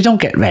 they don't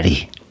get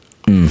ready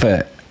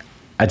for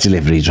a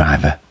delivery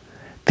driver.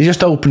 They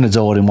just open the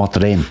door in what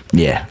they're in.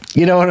 Yeah.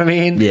 You know what I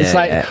mean? Yeah, it's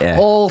like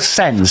all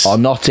sense. Or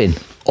not in.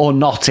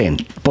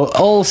 But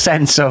all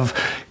sense of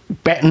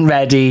getting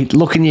ready,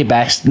 looking your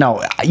best.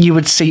 No, you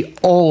would see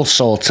all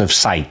sorts of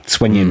sights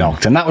when you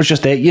knocked. And that was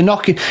just it. You're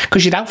knocking,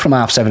 because you're out from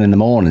 7:30 in the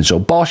morning. So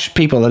bosh,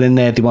 people are in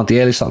there, they want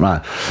the early slot,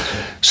 right?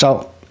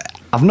 So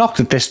I've knocked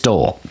at this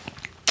door,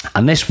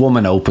 and this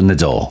woman opened the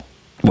door.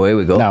 Well, here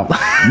we go. Now,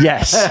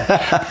 yes,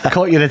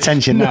 caught your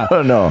attention now.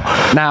 No.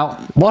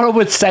 Now, what I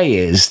would say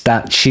is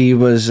that she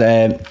was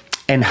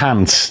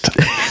enhanced.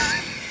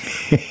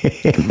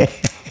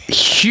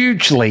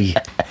 Hugely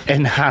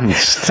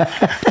enhanced.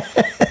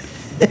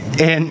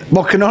 In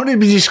what can only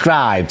be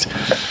described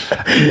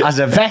as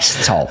a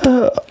vest top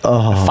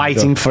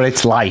fighting for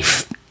its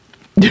life.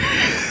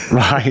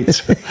 Right.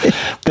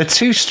 The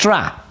two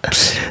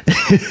straps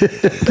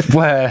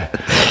were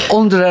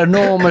under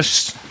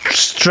enormous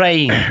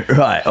strain.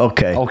 Right.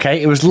 Okay.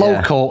 Okay. It was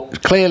low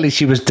cut. Clearly,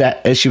 she was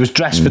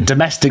dressed for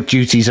domestic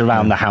duties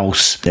around the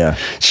house. Yeah.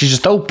 She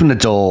just opened the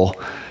door,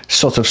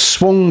 sort of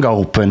swung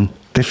open.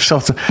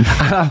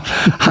 And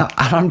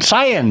I'm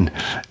trying.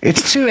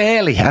 It's too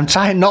early. I'm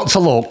trying not to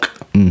look.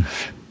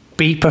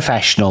 Be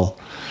professional.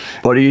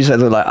 What do you say?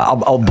 Like,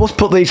 I'll just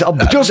put these. I'll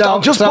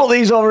just put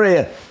these over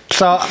here.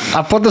 So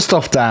I put the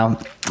stuff down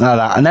like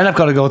that, and then I've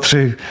got to go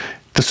through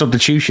the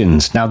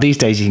substitutions. Now these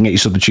days you can get your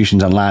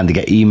substitutions online to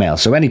get emails.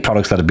 So any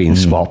products that are being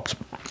swapped.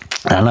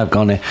 And I've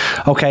gone,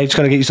 okay, just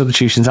got to get your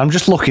substitutions. I'm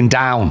just looking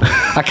down.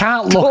 I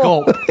can't look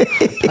up.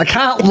 I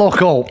can't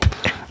look up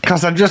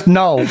because I just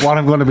know what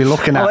I'm going to be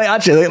looking at. Well,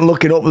 actually, I think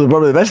looking up was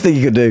probably the best thing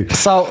you could do.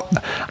 So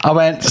I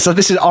went, so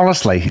this is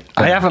honestly,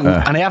 I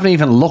haven't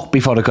even looked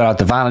before I got out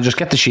the van. I just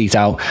get the sheet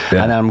out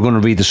and then I'm going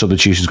to read the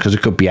substitutions because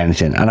it could be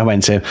anything. And I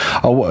went to,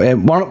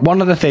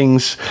 one of the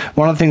things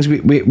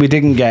we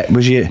didn't get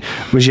was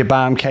your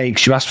barm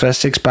cakes. You asked for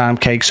 6 barm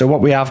cakes. So what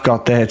we have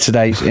got there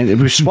today,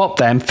 we swapped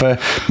them for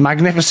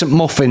magnificent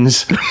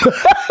muffins.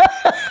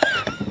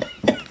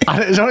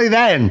 And it was only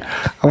then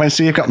I went,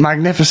 so you've got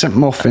magnificent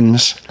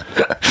muffins.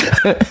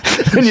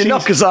 And your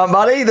knockers aren't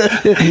bad either.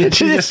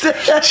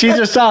 She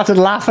just started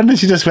laughing and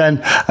she just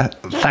went,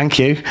 thank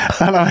you.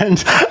 And I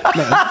went,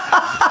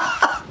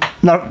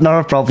 no, not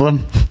a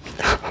problem.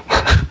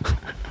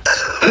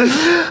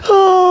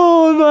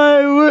 Oh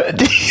my word.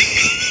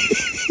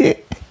 Did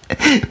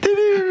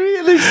he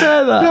really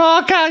say that? No,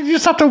 I can't. You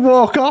just have to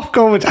walk off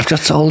going, I've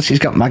just told her she's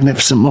got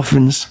magnificent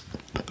muffins.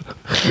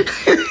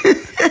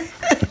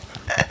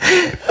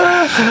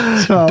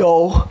 So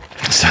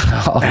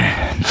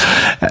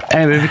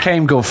anyway, we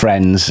became good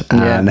friends.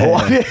 And,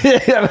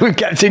 we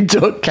kept in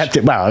touch.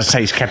 I'd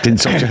say he's kept in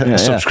touch.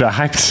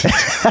 Subscribed.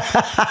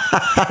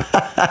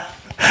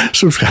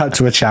 Subscribe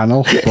to a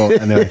channel.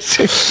 But anyway,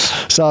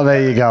 so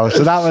there you go.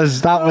 So that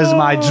was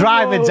my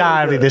driver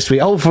diary this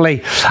week.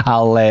 Hopefully,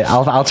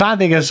 I'll try and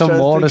think of some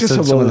more of some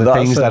of the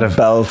things that have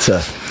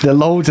belter. There are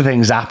loads of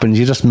things happened.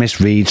 You just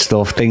misread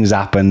stuff. Things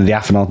happen. They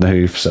happen on the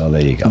hoof. So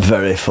there you go.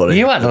 Very funny.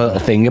 You had a little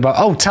thing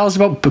about. Tell us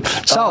about.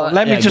 So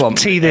let me just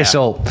tee this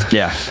up.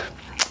 Yeah.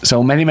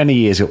 So many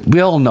years ago,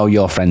 we all know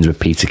you're friends with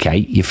Peter Kay.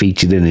 You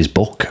featured in his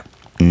book.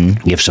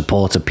 You've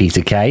supported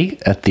Peter Kay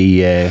at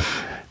the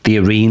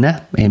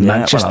arena in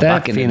Manchester. Well,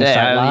 back in the day,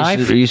 I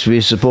used to be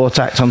a support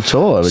act on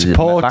tour.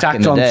 Support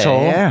act on tour.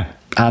 Yeah.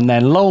 And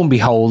then lo and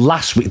behold,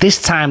 last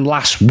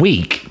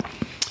week,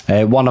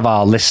 one of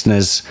our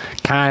listeners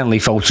kindly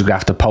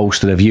photographed a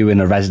poster of you in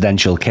a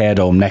residential care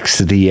home next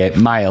to the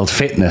Mild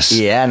Fitness.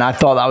 Yeah, and I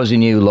thought that was a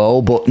new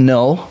low, but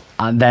no.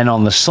 And then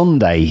on the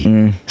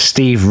Sunday,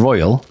 Steve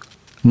Royal,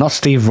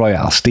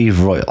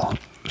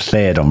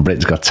 third on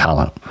Britain's Got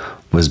Talent,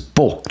 was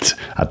booked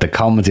at the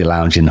Comedy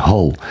Lounge in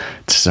Hull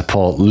to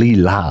support Lee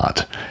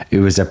Laird. It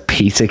was a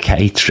Peter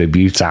Kay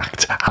tribute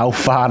act. How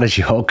far has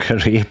your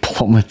career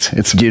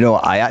plummeted? Do you know,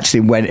 I actually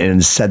went in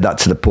and said that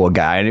to the poor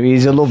guy. And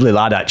he's a lovely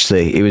lad,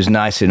 actually. He was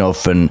nice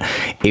enough, and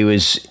he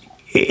was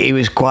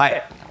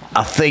quite,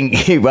 I think,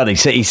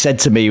 he said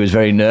to me he was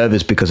very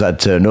nervous because I'd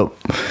turned up.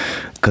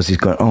 Because he's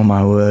going, oh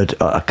my word,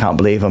 I can't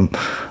believe you're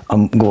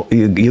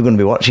going to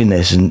be watching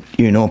this, and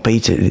you know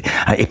Peter,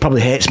 he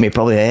probably hates me,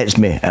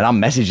 and I'm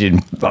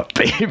messaging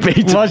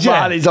Peter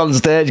while he's on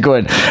stage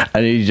going,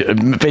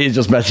 and Peter's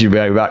just messaging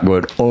me back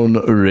going,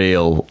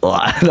 unreal,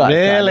 like that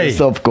really? kind of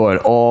stuff going,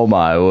 oh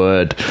my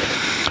word.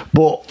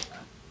 But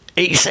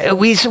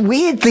it's a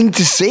weird thing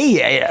to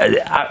see.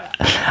 I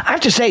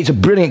have to say, he's a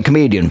brilliant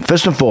comedian.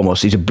 First and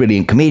foremost, he's a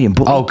brilliant comedian.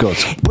 But good.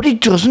 But he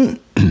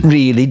doesn't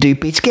really do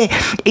Peter Kay.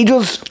 He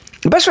does.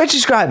 The best way to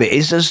describe it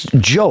is as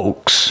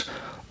jokes,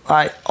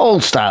 like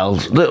old style,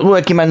 the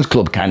working men's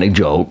club kind of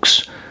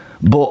jokes,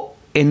 but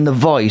in the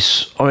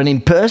voice or an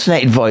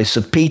impersonated voice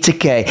of Peter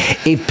Kay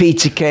if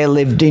Peter Kay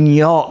lived in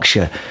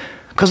Yorkshire.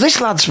 Because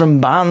this lad's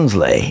from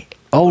Barnsley.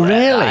 Oh,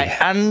 really?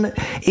 And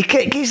he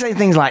keeps saying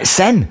things like,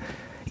 "Sen,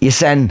 you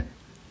sen,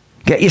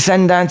 get your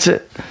sen down to..."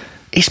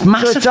 It's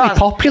massively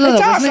popular, He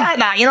talks isn't it? like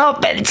that, you know,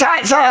 but it sort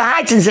of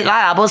heightens it like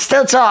that, but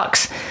still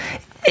talks.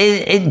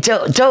 It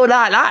don't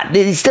like that.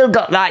 He's still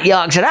got that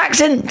Yorkshire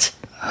accent.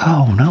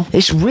 Oh, no.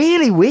 It's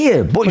really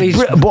weird. But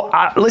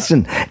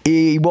listen,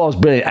 he was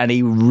brilliant and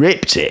he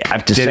ripped it, I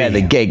have to say,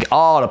 the gig.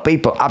 Oh, the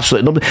people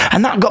absolutely loved it.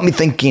 And that got me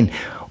thinking,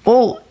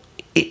 well,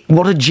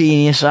 what a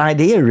genius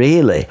idea,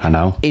 really. I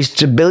know. Is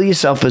to bill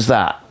yourself as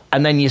that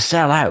and then you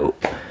sell out.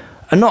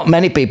 And not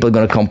many people are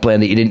going to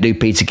complain that you didn't do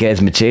Peter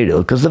Kay's material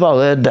because they've all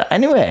heard that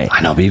anyway.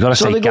 I know, but you've got to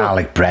say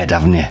garlic bread,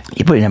 haven't you?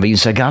 You probably never even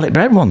said garlic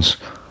bread once.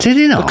 Did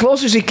he not? The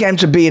closest he came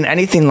to being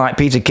anything like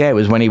Peter Kay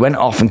was when he went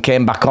off and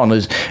came back on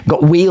as,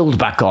 got wheeled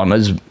back on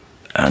as,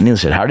 Neil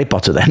said Harry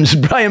Potter then, as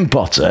Brian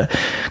Potter,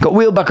 got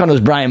wheeled back on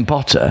as Brian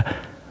Potter,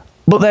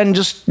 but then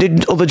just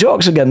did other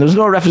jokes again. There was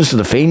no reference to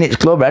the Phoenix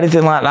Club or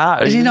anything like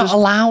that. Is he not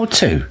allowed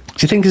to? Do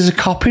you think there's a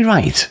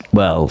copyright?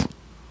 Well,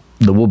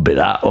 there would be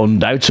that,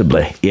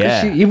 undoubtedly.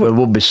 Yeah, there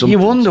would be something.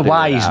 You wonder to do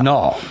why with he's that.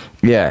 not.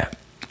 Yeah.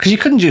 Because you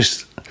couldn't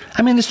just...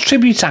 I mean, there's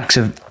tribute acts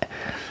of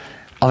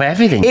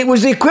everything. It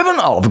was the equivalent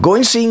of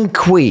going seeing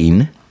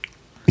Queen...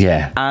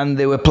 Yeah. And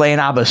they were playing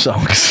ABBA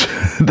songs.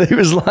 It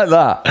was like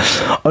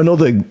that. And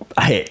other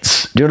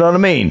hits. Do you know what I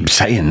mean?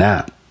 Saying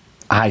that,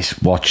 I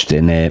watched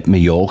in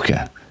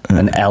Mallorca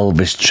an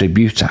Elvis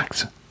tribute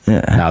act.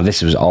 Yeah. Now,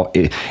 this was...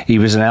 He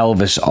was an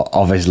Elvis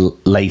of his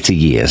later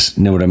years.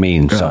 You know what I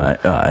mean? So,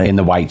 Right. in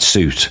the white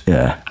suit.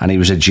 Yeah. And he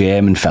was a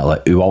German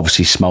fella who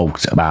obviously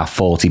smoked about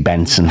 40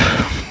 Benson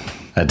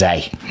a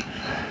day.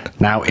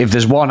 Now, if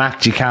there's one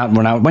act you can't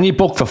run out... When you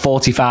book for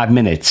 45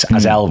 minutes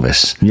as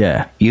Elvis...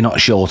 Yeah. You're not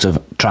short of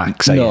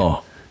tracks, are you?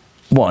 No.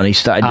 What, and he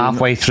started doing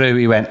Halfway through,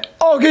 he went,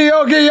 "Oggy,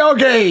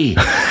 oggy, oggy!"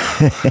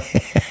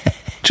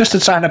 Just to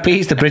try and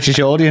appease the British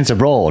audience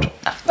abroad.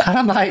 And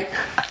I'm like,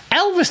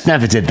 Elvis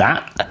never did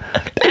that.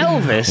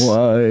 Elvis...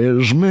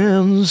 Wise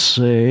men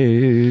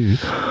say,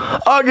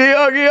 "Oggy,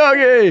 oggy,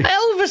 oggy."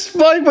 Elvis,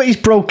 but he's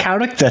broke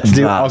character to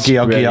do That's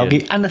oggy, oggy, brilliant.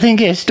 oggy. And the thing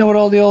is, you know what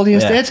all the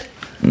audience Yeah. did?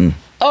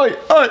 Oi,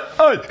 oi,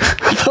 oi.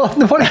 I don't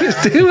know what he was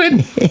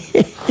doing.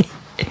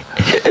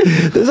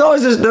 There's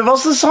always this,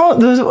 what's the song?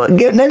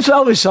 Names for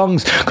Elvis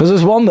songs, because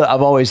there's one that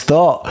I've always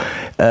thought.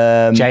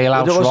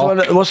 Jailhouse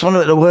Rock. What's one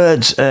of the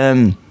words?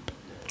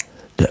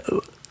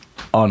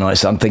 Oh no,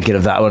 I'm thinking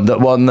of that one.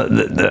 That one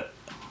that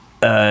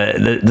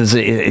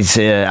it's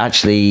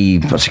actually,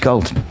 what's it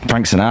called?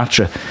 Frank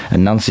Sinatra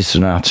and Nancy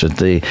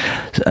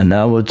Sinatra. And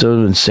now we're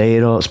done and say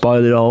it all,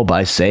 spoil it all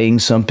by saying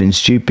something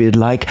stupid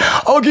like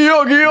 "Oggy,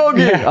 oggy,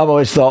 oggy." Yeah. I've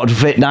always thought it would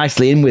fit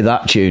nicely in with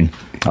that tune.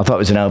 I thought it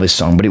was an Elvis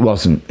song, but it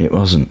wasn't. It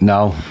wasn't.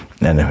 No.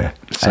 Anyway,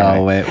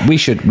 So we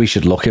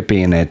should look at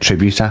being a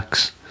tribute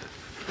acts.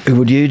 who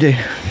would you do?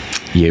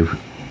 You.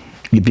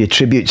 You'd be a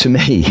tribute to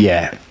me.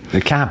 Yeah.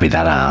 It can't be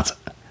that hard.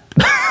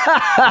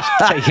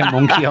 Take a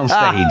monkey on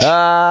stage.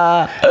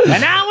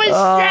 When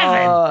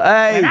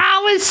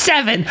I was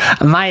seven,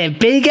 my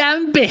big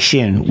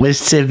ambition was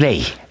to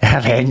be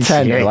a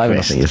 10 or 11,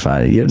 I think you're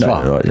fine. You're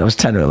not, What? I was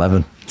 10 or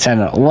 11. 10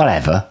 or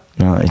whatever.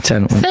 No,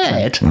 10.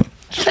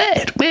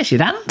 Third? Where's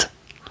your hand?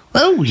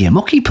 Oh, you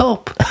mucky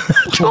pup.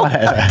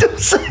 Whatever.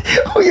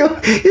 You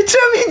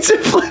turn me into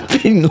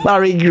flipping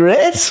Larry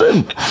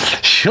Grayson.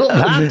 Shut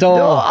that door.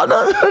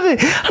 No,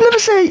 I never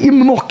say you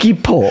mucky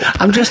pup.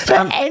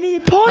 At any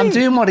point. I'm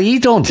doing what he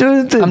done.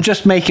 I'm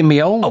just making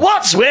me own.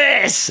 What's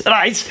this?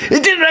 Right, he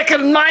didn't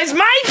recognise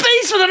my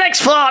face for the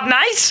next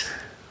fortnight.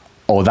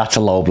 Oh, that's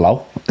a low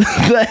blow.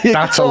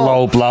 That's a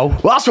low blow.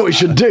 Well, that's what we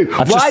should do.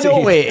 I've Why just don't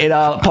seen- we, in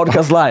our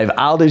podcast live,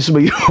 I'll do some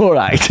of your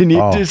act and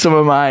you do some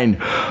of mine.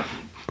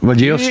 Well,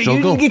 you'll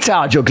struggle. You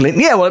guitar juggling.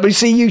 Yeah, well, we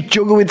see you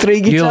juggle with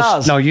 3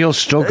 guitars. You'll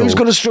struggle. Who's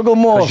going to struggle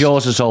more? Because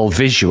yours is all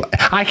visual.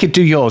 I could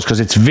do yours because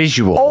it's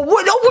visual. Oh,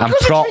 what? No, and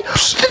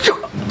props.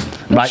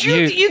 Right,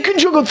 you can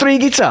juggle 3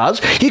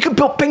 guitars. You can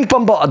put ping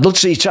pong balls. I'd love to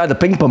see you try the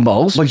ping pong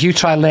balls. Well, you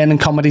try learning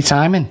comedy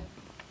timing.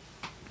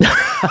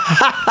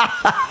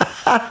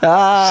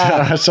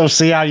 so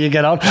see how you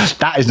get on.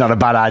 That is not a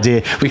bad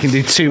idea. We can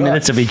do 2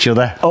 minutes of each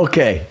other.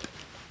 Okay.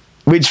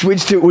 Which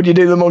two would you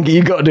do the monkey?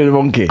 You got to do the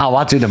monkey. Oh,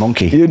 I'll do the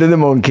monkey. You do the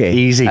monkey.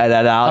 Easy. And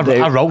then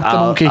I wrote the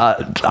monkey.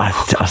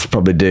 I'll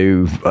probably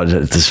do. I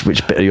don't know,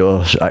 which bit of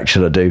yours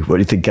should I do? What do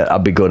you think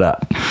I'd be good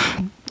at?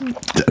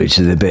 Which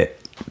is the bit?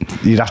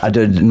 You'd have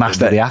to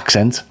master the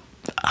accent.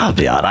 I'll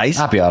be alright.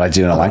 I'll be alright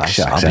doing a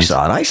Lancashire accent.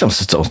 I'll be alright.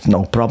 It's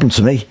no problem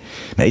to me.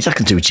 Mate, I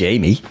can do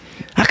Jamie.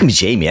 I can be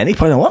Jamie any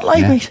point I want,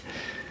 like, mate.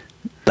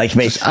 like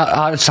me.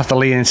 I just have to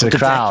lean into the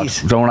crowd,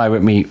 techies. don't I,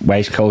 with me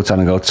waistcoat on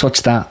and go,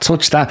 touch that.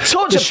 Touch,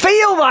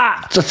 feel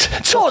that. Touch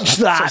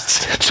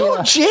that.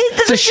 Touch it.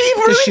 There's a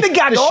shiver in the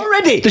gag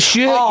already. The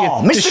shirt.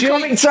 Oh, Mr.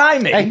 Comic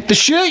Timing. Hey, the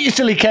shirt, you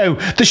silly cow.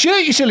 The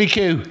shirt, you silly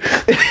cow.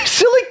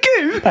 Silly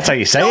goo. That's how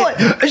you say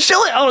it.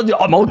 Silly. Oh,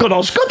 I'm all good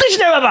on Scottish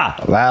now,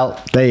 ever.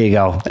 Well, there you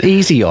go.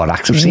 Easy, your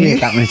act. I've seen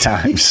it that many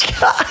times.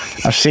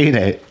 I've seen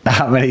it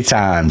that many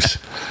times.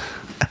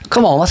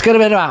 Come on, let's get a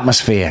bit of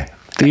atmosphere.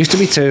 There used to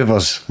be two of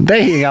us. There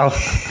you go.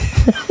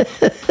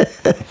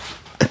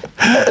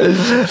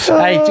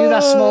 Hey, do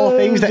that small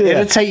things that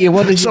irritate you.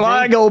 What did you do?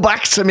 I go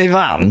back to my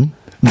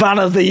van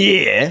of the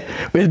year,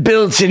 with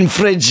built-in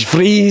fridge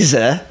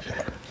freezer.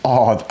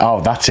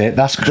 Oh, that's it.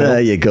 That's cool.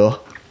 There you go.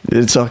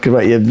 You're talking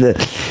about during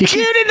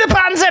the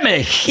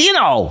pandemic, you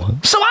know.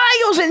 So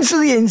I goes into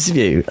the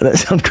interview.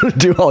 I'm going to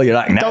do all your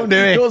act now. Don't do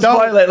it. Don't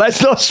spoil it.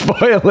 Let's not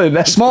spoil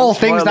it. Small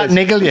things that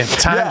niggle you.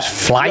 Time's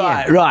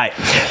flying. Right.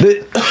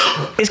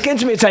 It's getting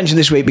to my attention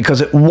this week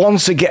because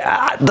once again,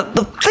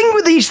 the thing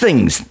with these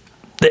things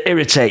that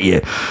irritate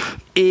you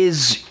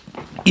is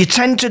you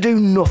tend to do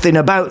nothing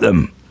about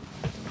them.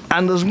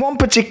 And there's one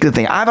particular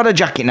thing. I've had a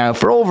jacket now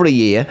for over a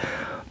year.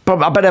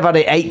 I bet I've had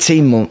it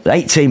 18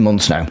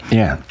 months now.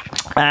 Yeah.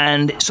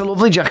 And it's a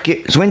lovely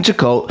jacket. It's a winter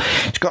coat.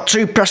 It's got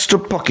two pressed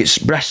up pockets,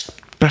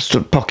 pressed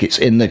up pockets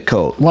in the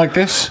coat. Like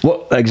this?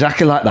 What,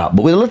 exactly like that,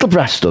 but with a little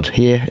breast stud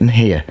here and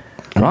here.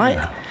 Right?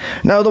 Yeah.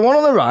 Now, the one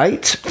on the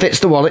right fits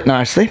the wallet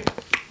nicely.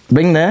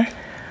 Ring there.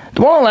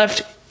 The one on the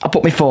left, I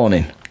put my phone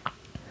in.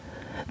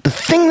 The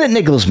thing that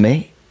niggles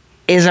me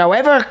is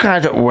however I try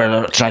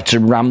to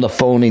ram the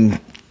phone in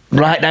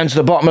right down to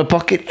the bottom of the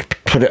pocket,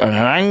 put it on an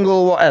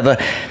angle, whatever.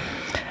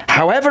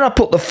 However I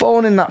put the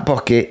phone in that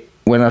pocket,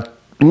 when I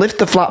lift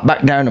the flap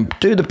back down and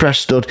do the press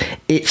stud,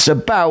 it's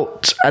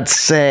about, I'd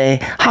say,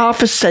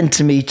 half a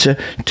centimetre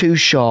too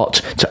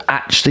short to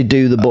actually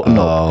do the button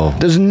up.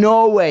 There's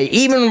no way,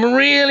 even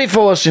really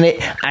forcing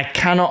it, I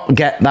cannot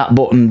get that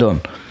button done.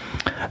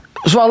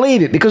 So I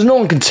leave it because no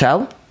one can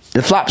tell.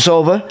 The flap's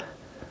over.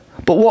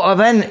 But what I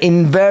then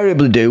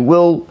invariably do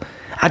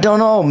I don't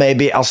know,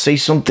 maybe I'll see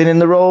something in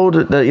the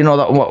road,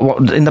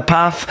 what in the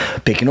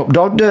path. Picking up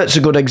dog dirt's a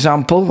good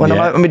example. When I'm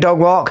out on my dog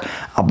walk,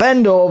 I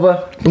bend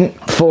over,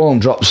 phone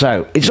drops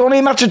out. It's only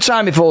a matter of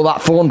time before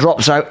that phone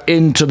drops out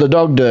into the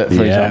dog dirt,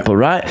 for example,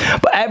 right?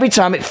 But every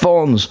time it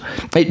phones,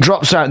 it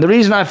drops out. And the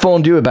reason I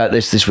phoned you about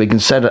this week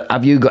and said,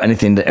 have you got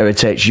anything that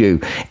irritates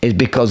you, is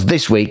because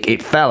this week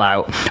it fell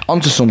out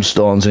onto some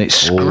stones and it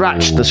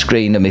scratched the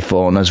screen of my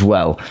phone as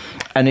well.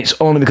 And it's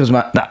only because of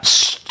that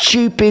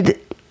stupid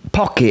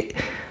pocket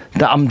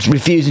that I'm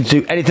refusing to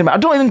do anything about. I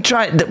don't even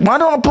try. Why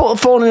don't I put a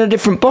phone in a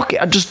different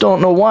pocket? I just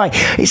don't know why.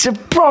 It's a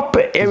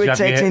proper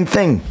irritating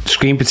thing.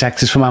 Screen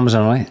protectors from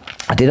Amazon, right?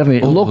 I did have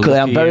it. Luckily,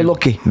 I'm very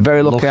lucky.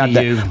 Very lucky I had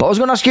that. But I was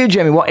going to ask you,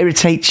 Jamie, what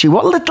irritates you?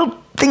 What little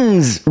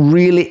things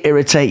really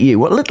irritate you?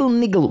 What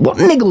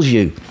niggles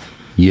you?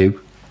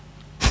 You.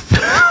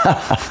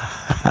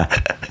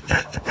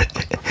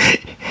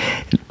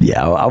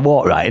 Yeah, I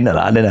walked right into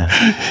that, didn't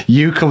I?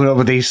 You coming up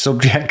with these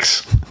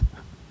subjects.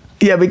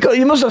 Yeah, because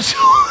you must have...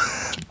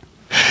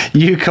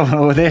 You coming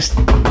up with this.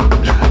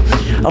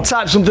 I'll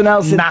type something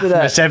else into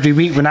there. Every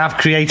week when I've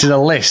created a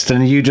list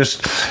and you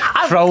just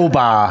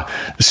crowbar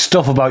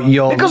stuff about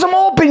your... Because I'm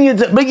hoping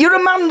but you're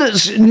a man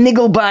that's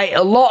niggled by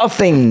a lot of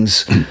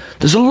things.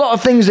 There's a lot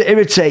of things that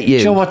irritate you.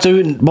 Do you know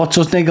what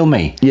does niggle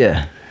me?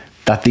 Yeah.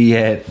 That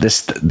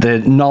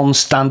the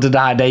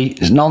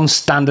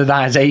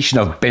non-standardisation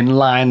of bin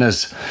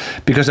liners,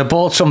 because I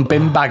bought some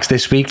bin bags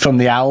this week from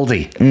the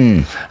Aldi,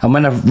 and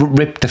when I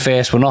ripped the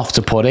first one off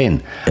to put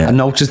in, I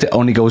noticed it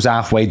only goes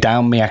halfway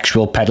down my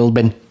actual pedal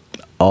bin.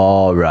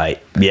 Oh,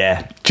 right.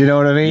 Yeah. Do you know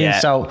what I mean? Yeah.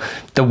 So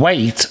the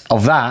weight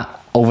of that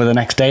over the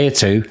next day or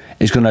two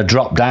is going to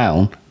drop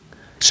down,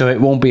 so it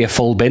won't be a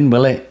full bin,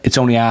 will it? It's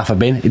only half a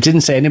bin. It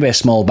didn't say anywhere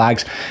small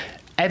bags.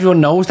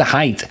 Everyone knows the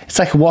height. It's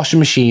like a washing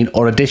machine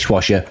or a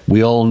dishwasher.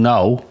 We all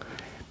know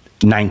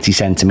 90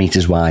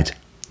 centimetres wide.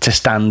 It's a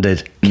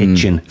standard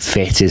kitchen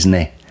fit, isn't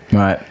it?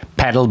 Right.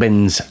 Pedal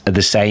bins are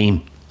the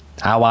same.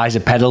 How wide is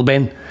a pedal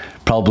bin?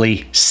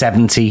 Probably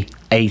 70,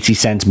 80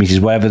 centimetres,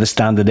 whatever the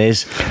standard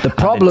is. The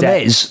problem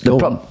is, the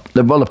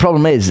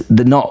problem is,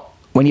 they're not,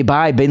 when you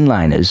buy bin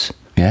liners,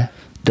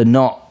 they're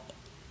not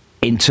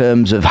in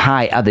terms of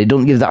height, are they? They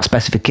don't give that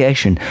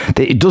specification.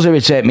 It does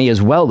irritate me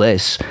as well,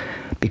 this,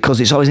 because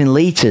it's always in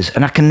litres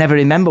and I can never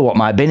remember what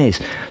my bin is.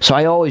 So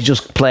I always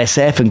just play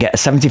safe and get a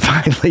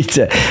 75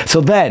 litre.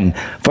 So then,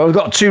 if I've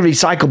got 2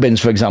 recycle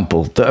bins, for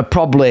example, that are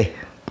probably,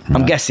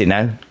 I'm guessing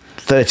now,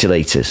 30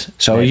 litres.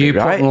 So maybe, are you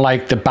putting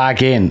like the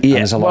bag in and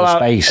there's a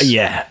lot of space?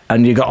 Yeah,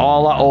 and you got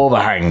all that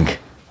overhang.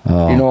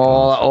 Oh, you know,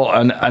 all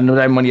that, and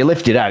then when you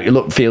lift it out,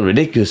 you feel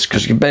ridiculous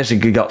because you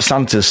basically got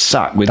Santa's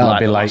sack with That'd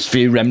be like a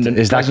few remnants.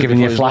 Is that giving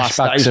you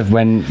flashbacks of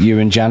when you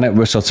and Janet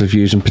were sort of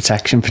using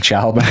protection for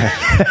childbirth?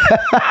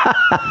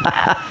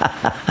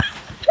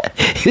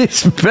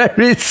 It's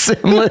very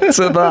similar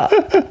to that.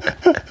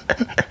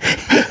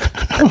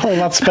 All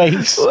that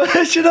space.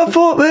 Where should I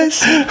put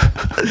this?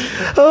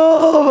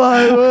 Oh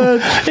my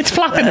word! It's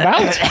flapping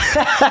about.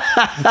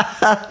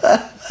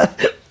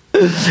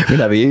 We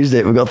never used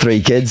it. We've got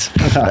 3 kids. To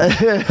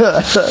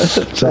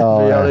be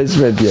honest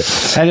with you.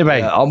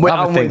 Anyway, I'm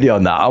with you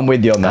on that. I'm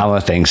with you on that.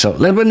 Other thing. So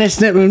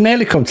we've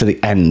nearly come to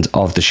the end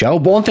of the show.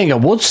 But one thing I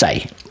would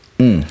say.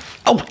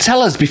 Oh,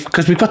 tell us,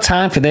 because we've got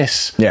time for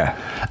this. Yeah.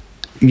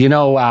 You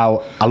know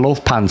how I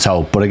love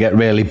panto, but I get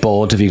really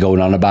bored of you going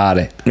on about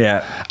it.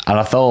 Yeah. And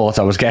I thought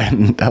I was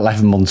getting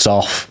 11 months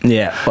off.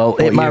 Yeah. Well,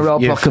 hit my royal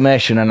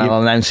proclamation and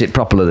I'll announce it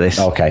properly this.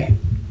 Okay.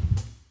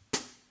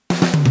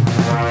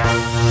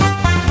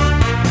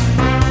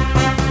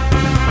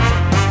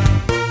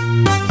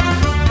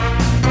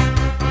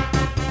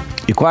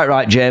 You're quite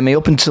right, Jamie.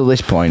 Up until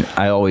this point,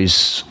 I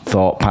always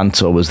thought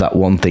panto was that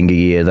one thing a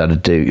year that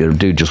I'd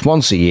do just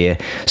once a year.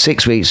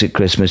 6 weeks at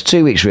Christmas,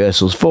 2 weeks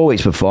rehearsals, 4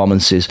 weeks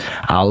performances.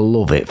 I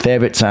love it.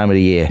 Favourite time of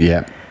the year.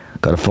 Yeah.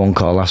 Got a phone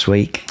call last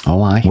week.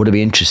 Oh, aye. Would I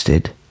be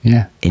interested?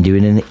 Yeah. In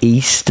doing an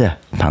Easter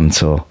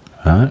panto?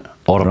 Right.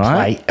 Or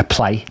Right. a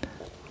play.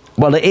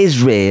 Well, it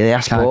is really,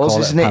 I suppose, call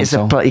it isn't it? It's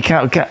panto. you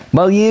can't.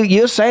 Well,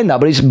 you're saying that,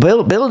 but it's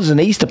billed as an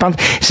Easter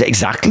panto. It's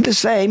exactly the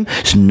same.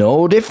 It's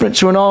no different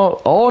to an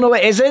all. Oh no,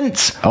 it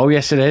isn't. Oh,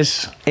 yes, it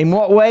is. In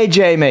what way,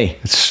 Jamie?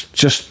 It's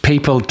just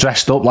people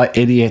dressed up like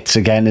idiots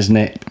again, isn't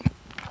it?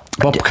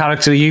 What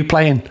character are you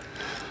playing?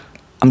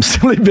 I'm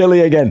Silly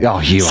Billy again. Oh,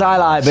 you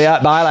are.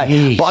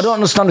 Billy. But I don't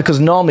understand it because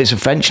normally it's a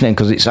French name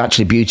because it's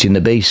actually Beauty and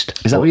the Beast.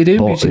 Is that what you do,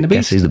 But Beauty and the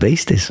Guess Beast? who the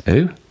Beast is?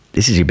 Who?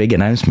 This is your big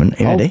announcement.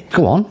 You ready?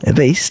 Go on. The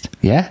Beast.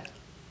 Yeah.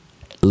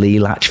 Lee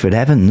Latchford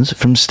Evans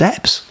from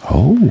Steps.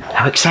 Oh.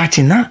 How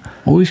exciting that.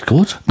 Oh, he's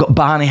good. Got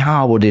Barney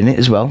Harwood in it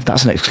as well.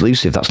 That's an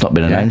exclusive. That's not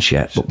been announced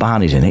yet. But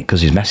Barney's in it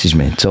because he's messaged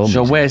me and told me.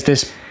 So where's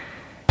this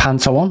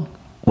panto on?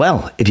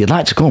 Well, if you'd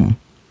like to come,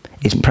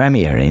 it's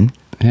premiering.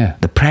 Yeah.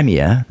 The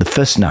premiere, the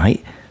first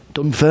night,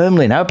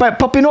 Dunfermline. How about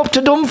popping up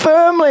to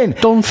Dunfermline?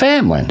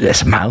 Dunfermline?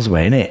 It's miles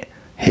away, isn't it?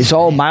 It's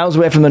all miles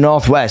away from the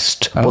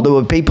northwest. Oh. But there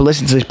were people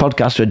listening to this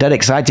podcast who are dead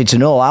excited to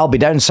know I'll be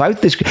down south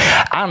this.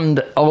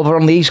 And over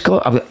on the east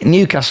coast, I've got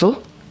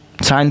Newcastle,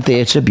 Tyne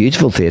Theatre,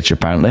 beautiful theatre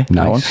apparently. that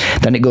Nice. one.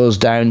 Then it goes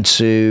down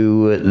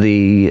to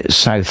the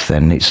south.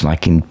 Then it's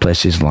like in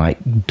places like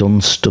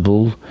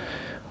Dunstable,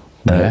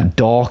 Yeah.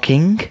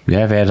 Dorking.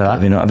 Yeah, I've heard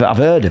of You that. know, I've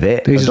heard of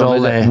it. These I are don't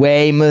all know, there.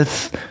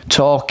 Weymouth,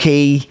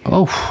 Torquay.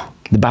 Oh,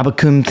 The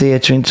Babacombe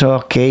Theatre in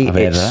Torquay. I've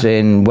heard of It's that.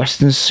 in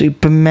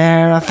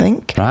Weston-super-Mare, I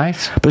think. right.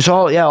 But it's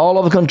all all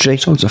over the country.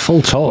 So it's a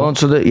full tour. Go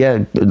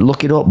to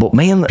look it up. But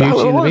me and Beauty and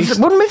the what Beast.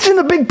 am missing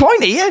the big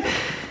point here?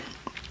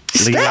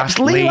 Lee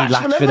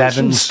Latchford Evans.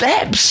 from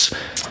Steps.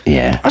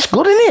 Yeah. That's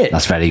good, isn't it?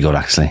 That's very good,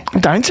 actually.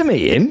 I'm down to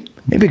meet him.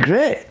 It'd be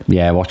great.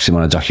 Yeah, I watched him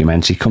on a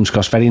documentary. Comes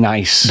across very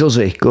nice. Does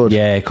he? Good.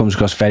 Yeah, it comes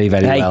across very,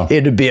 very Hey, well.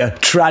 it'd be a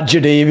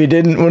tragedy if he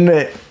didn't, wouldn't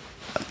it?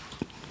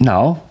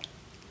 No.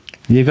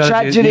 You've got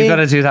to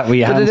do that with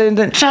your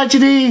hands.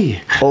 Tragedy.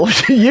 Oh,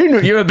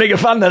 you're a bigger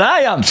fan than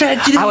I am.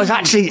 Tragedy.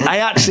 I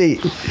actually,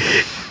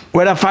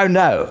 when I found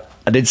out,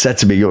 I did say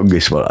to my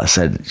youngest one, I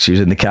said, she was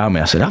in the car with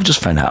me, I said, I've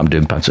just found out I'm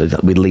doing panto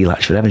with Lee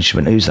Latchford Evans. She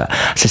went, who's that?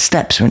 I said,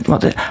 Steps. I went,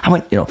 what? I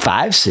went,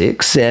 5,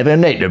 6,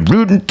 7, 8. I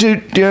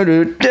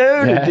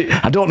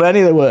don't know any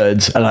of the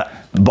words.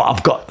 But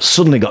I've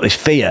suddenly got this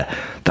fear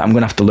that I'm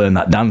going to have to learn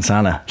that dance,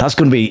 Anna. That's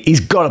going to be, he's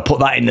got to put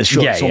that in the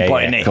show at some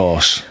point, isn't he? Of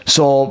course.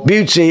 So,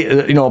 Beauty,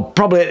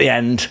 probably at the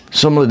end,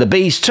 suddenly the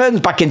Beast turns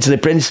back into the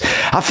Prince.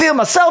 I feel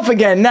myself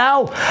again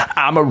now.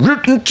 I'm a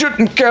rootin'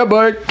 tootin'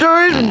 cowboy.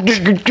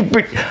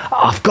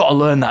 I've got to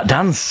learn that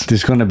dance.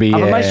 There's going to be...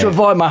 I've managed to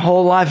avoid my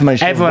whole life.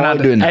 Everyone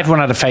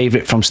had a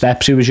favourite from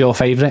Steps. Who was your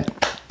favourite?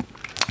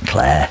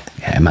 Claire.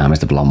 Yeah, mine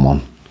was the blonde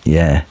one.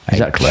 Yeah,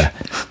 exactly.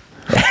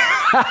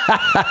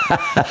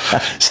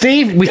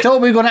 Steve, we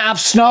thought we were going to have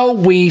snow.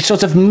 We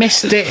sort of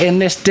missed it in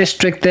this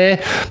district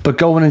there. But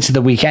going into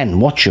the weekend,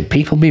 what should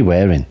people be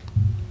wearing?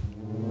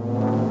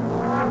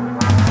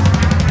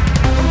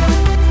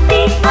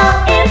 The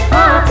All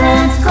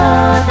Important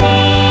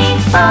Clothing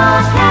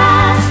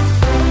Podcast.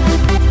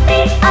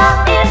 The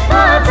All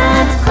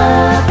Important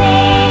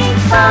Clothing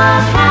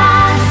Podcast.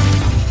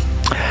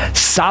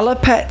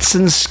 Salopettes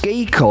and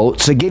ski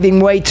coats are giving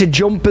way to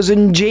jumpers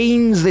and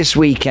jeans this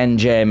weekend,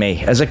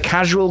 Jamie, as a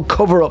casual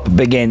cover-up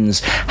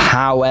begins.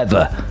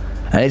 However,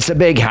 and it's a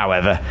big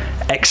however,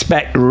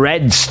 expect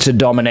reds to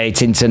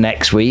dominate into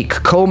next week,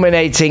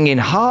 culminating in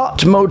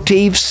heart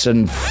motifs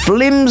and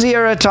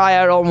flimsier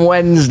attire on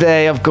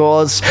Wednesday, of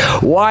course.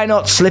 Why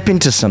not slip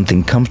into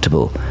something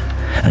comfortable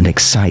and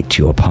excite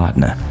your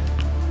partner?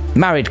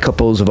 Married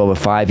couples of over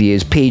 5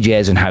 years,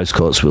 PJs and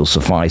housecoats will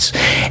suffice.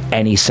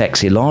 Any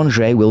sexy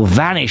lingerie will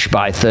vanish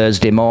by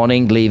Thursday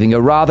morning, leaving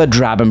a rather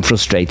drab and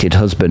frustrated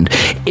husband,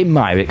 in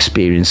my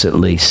experience at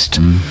least.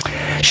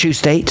 Shoe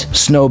state,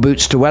 snow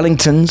boots to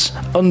Wellingtons,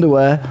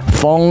 underwear,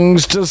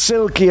 thongs to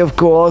silky, of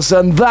course,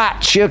 and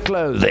that's your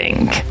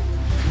clothing.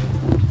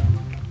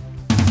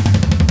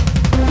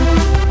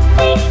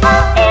 The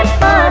All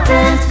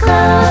Important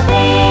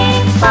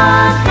Clothing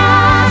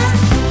Podcast.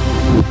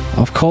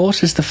 Of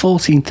course, it's the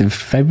 14th of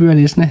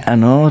February, isn't it? I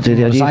know, did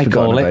you? As You I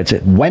forgot call about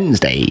it.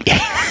 Wednesday.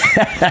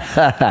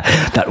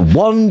 That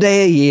one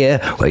day a year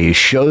where you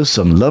show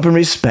some love and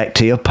respect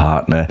to your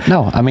partner.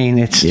 No, I mean,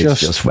 it's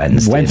just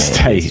Wednesday. mate.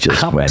 Wednesday. It's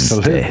just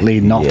Absolutely Wednesday.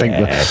 nothing.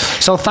 Yeah.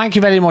 So thank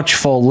you very much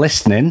for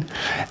listening.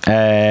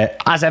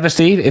 As ever,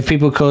 Steve, if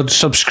people could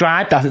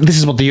subscribe, this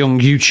is what the young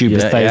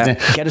YouTubers say, isn't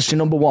it? Get us to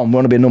number one. We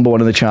want to be number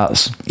one in the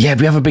charts. Yeah,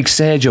 we have a big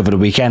surge over the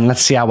weekend.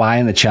 Let's see how high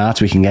in the charts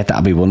we can get.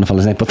 That'll be wonderful,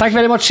 isn't it? But thank you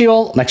very much. See you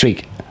all next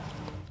week.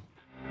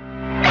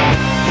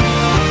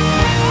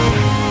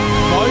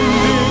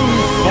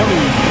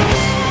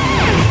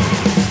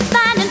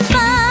 Finding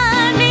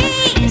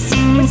funnies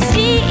with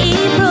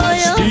Steve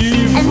Royal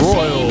and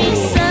Jamie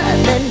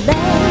Sutherland.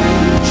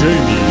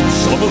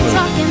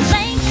 Talking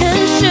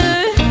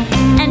Lancashire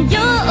and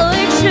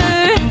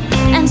Yorkshire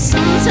and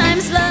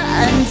sometimes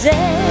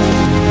London.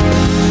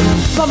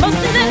 But most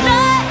of the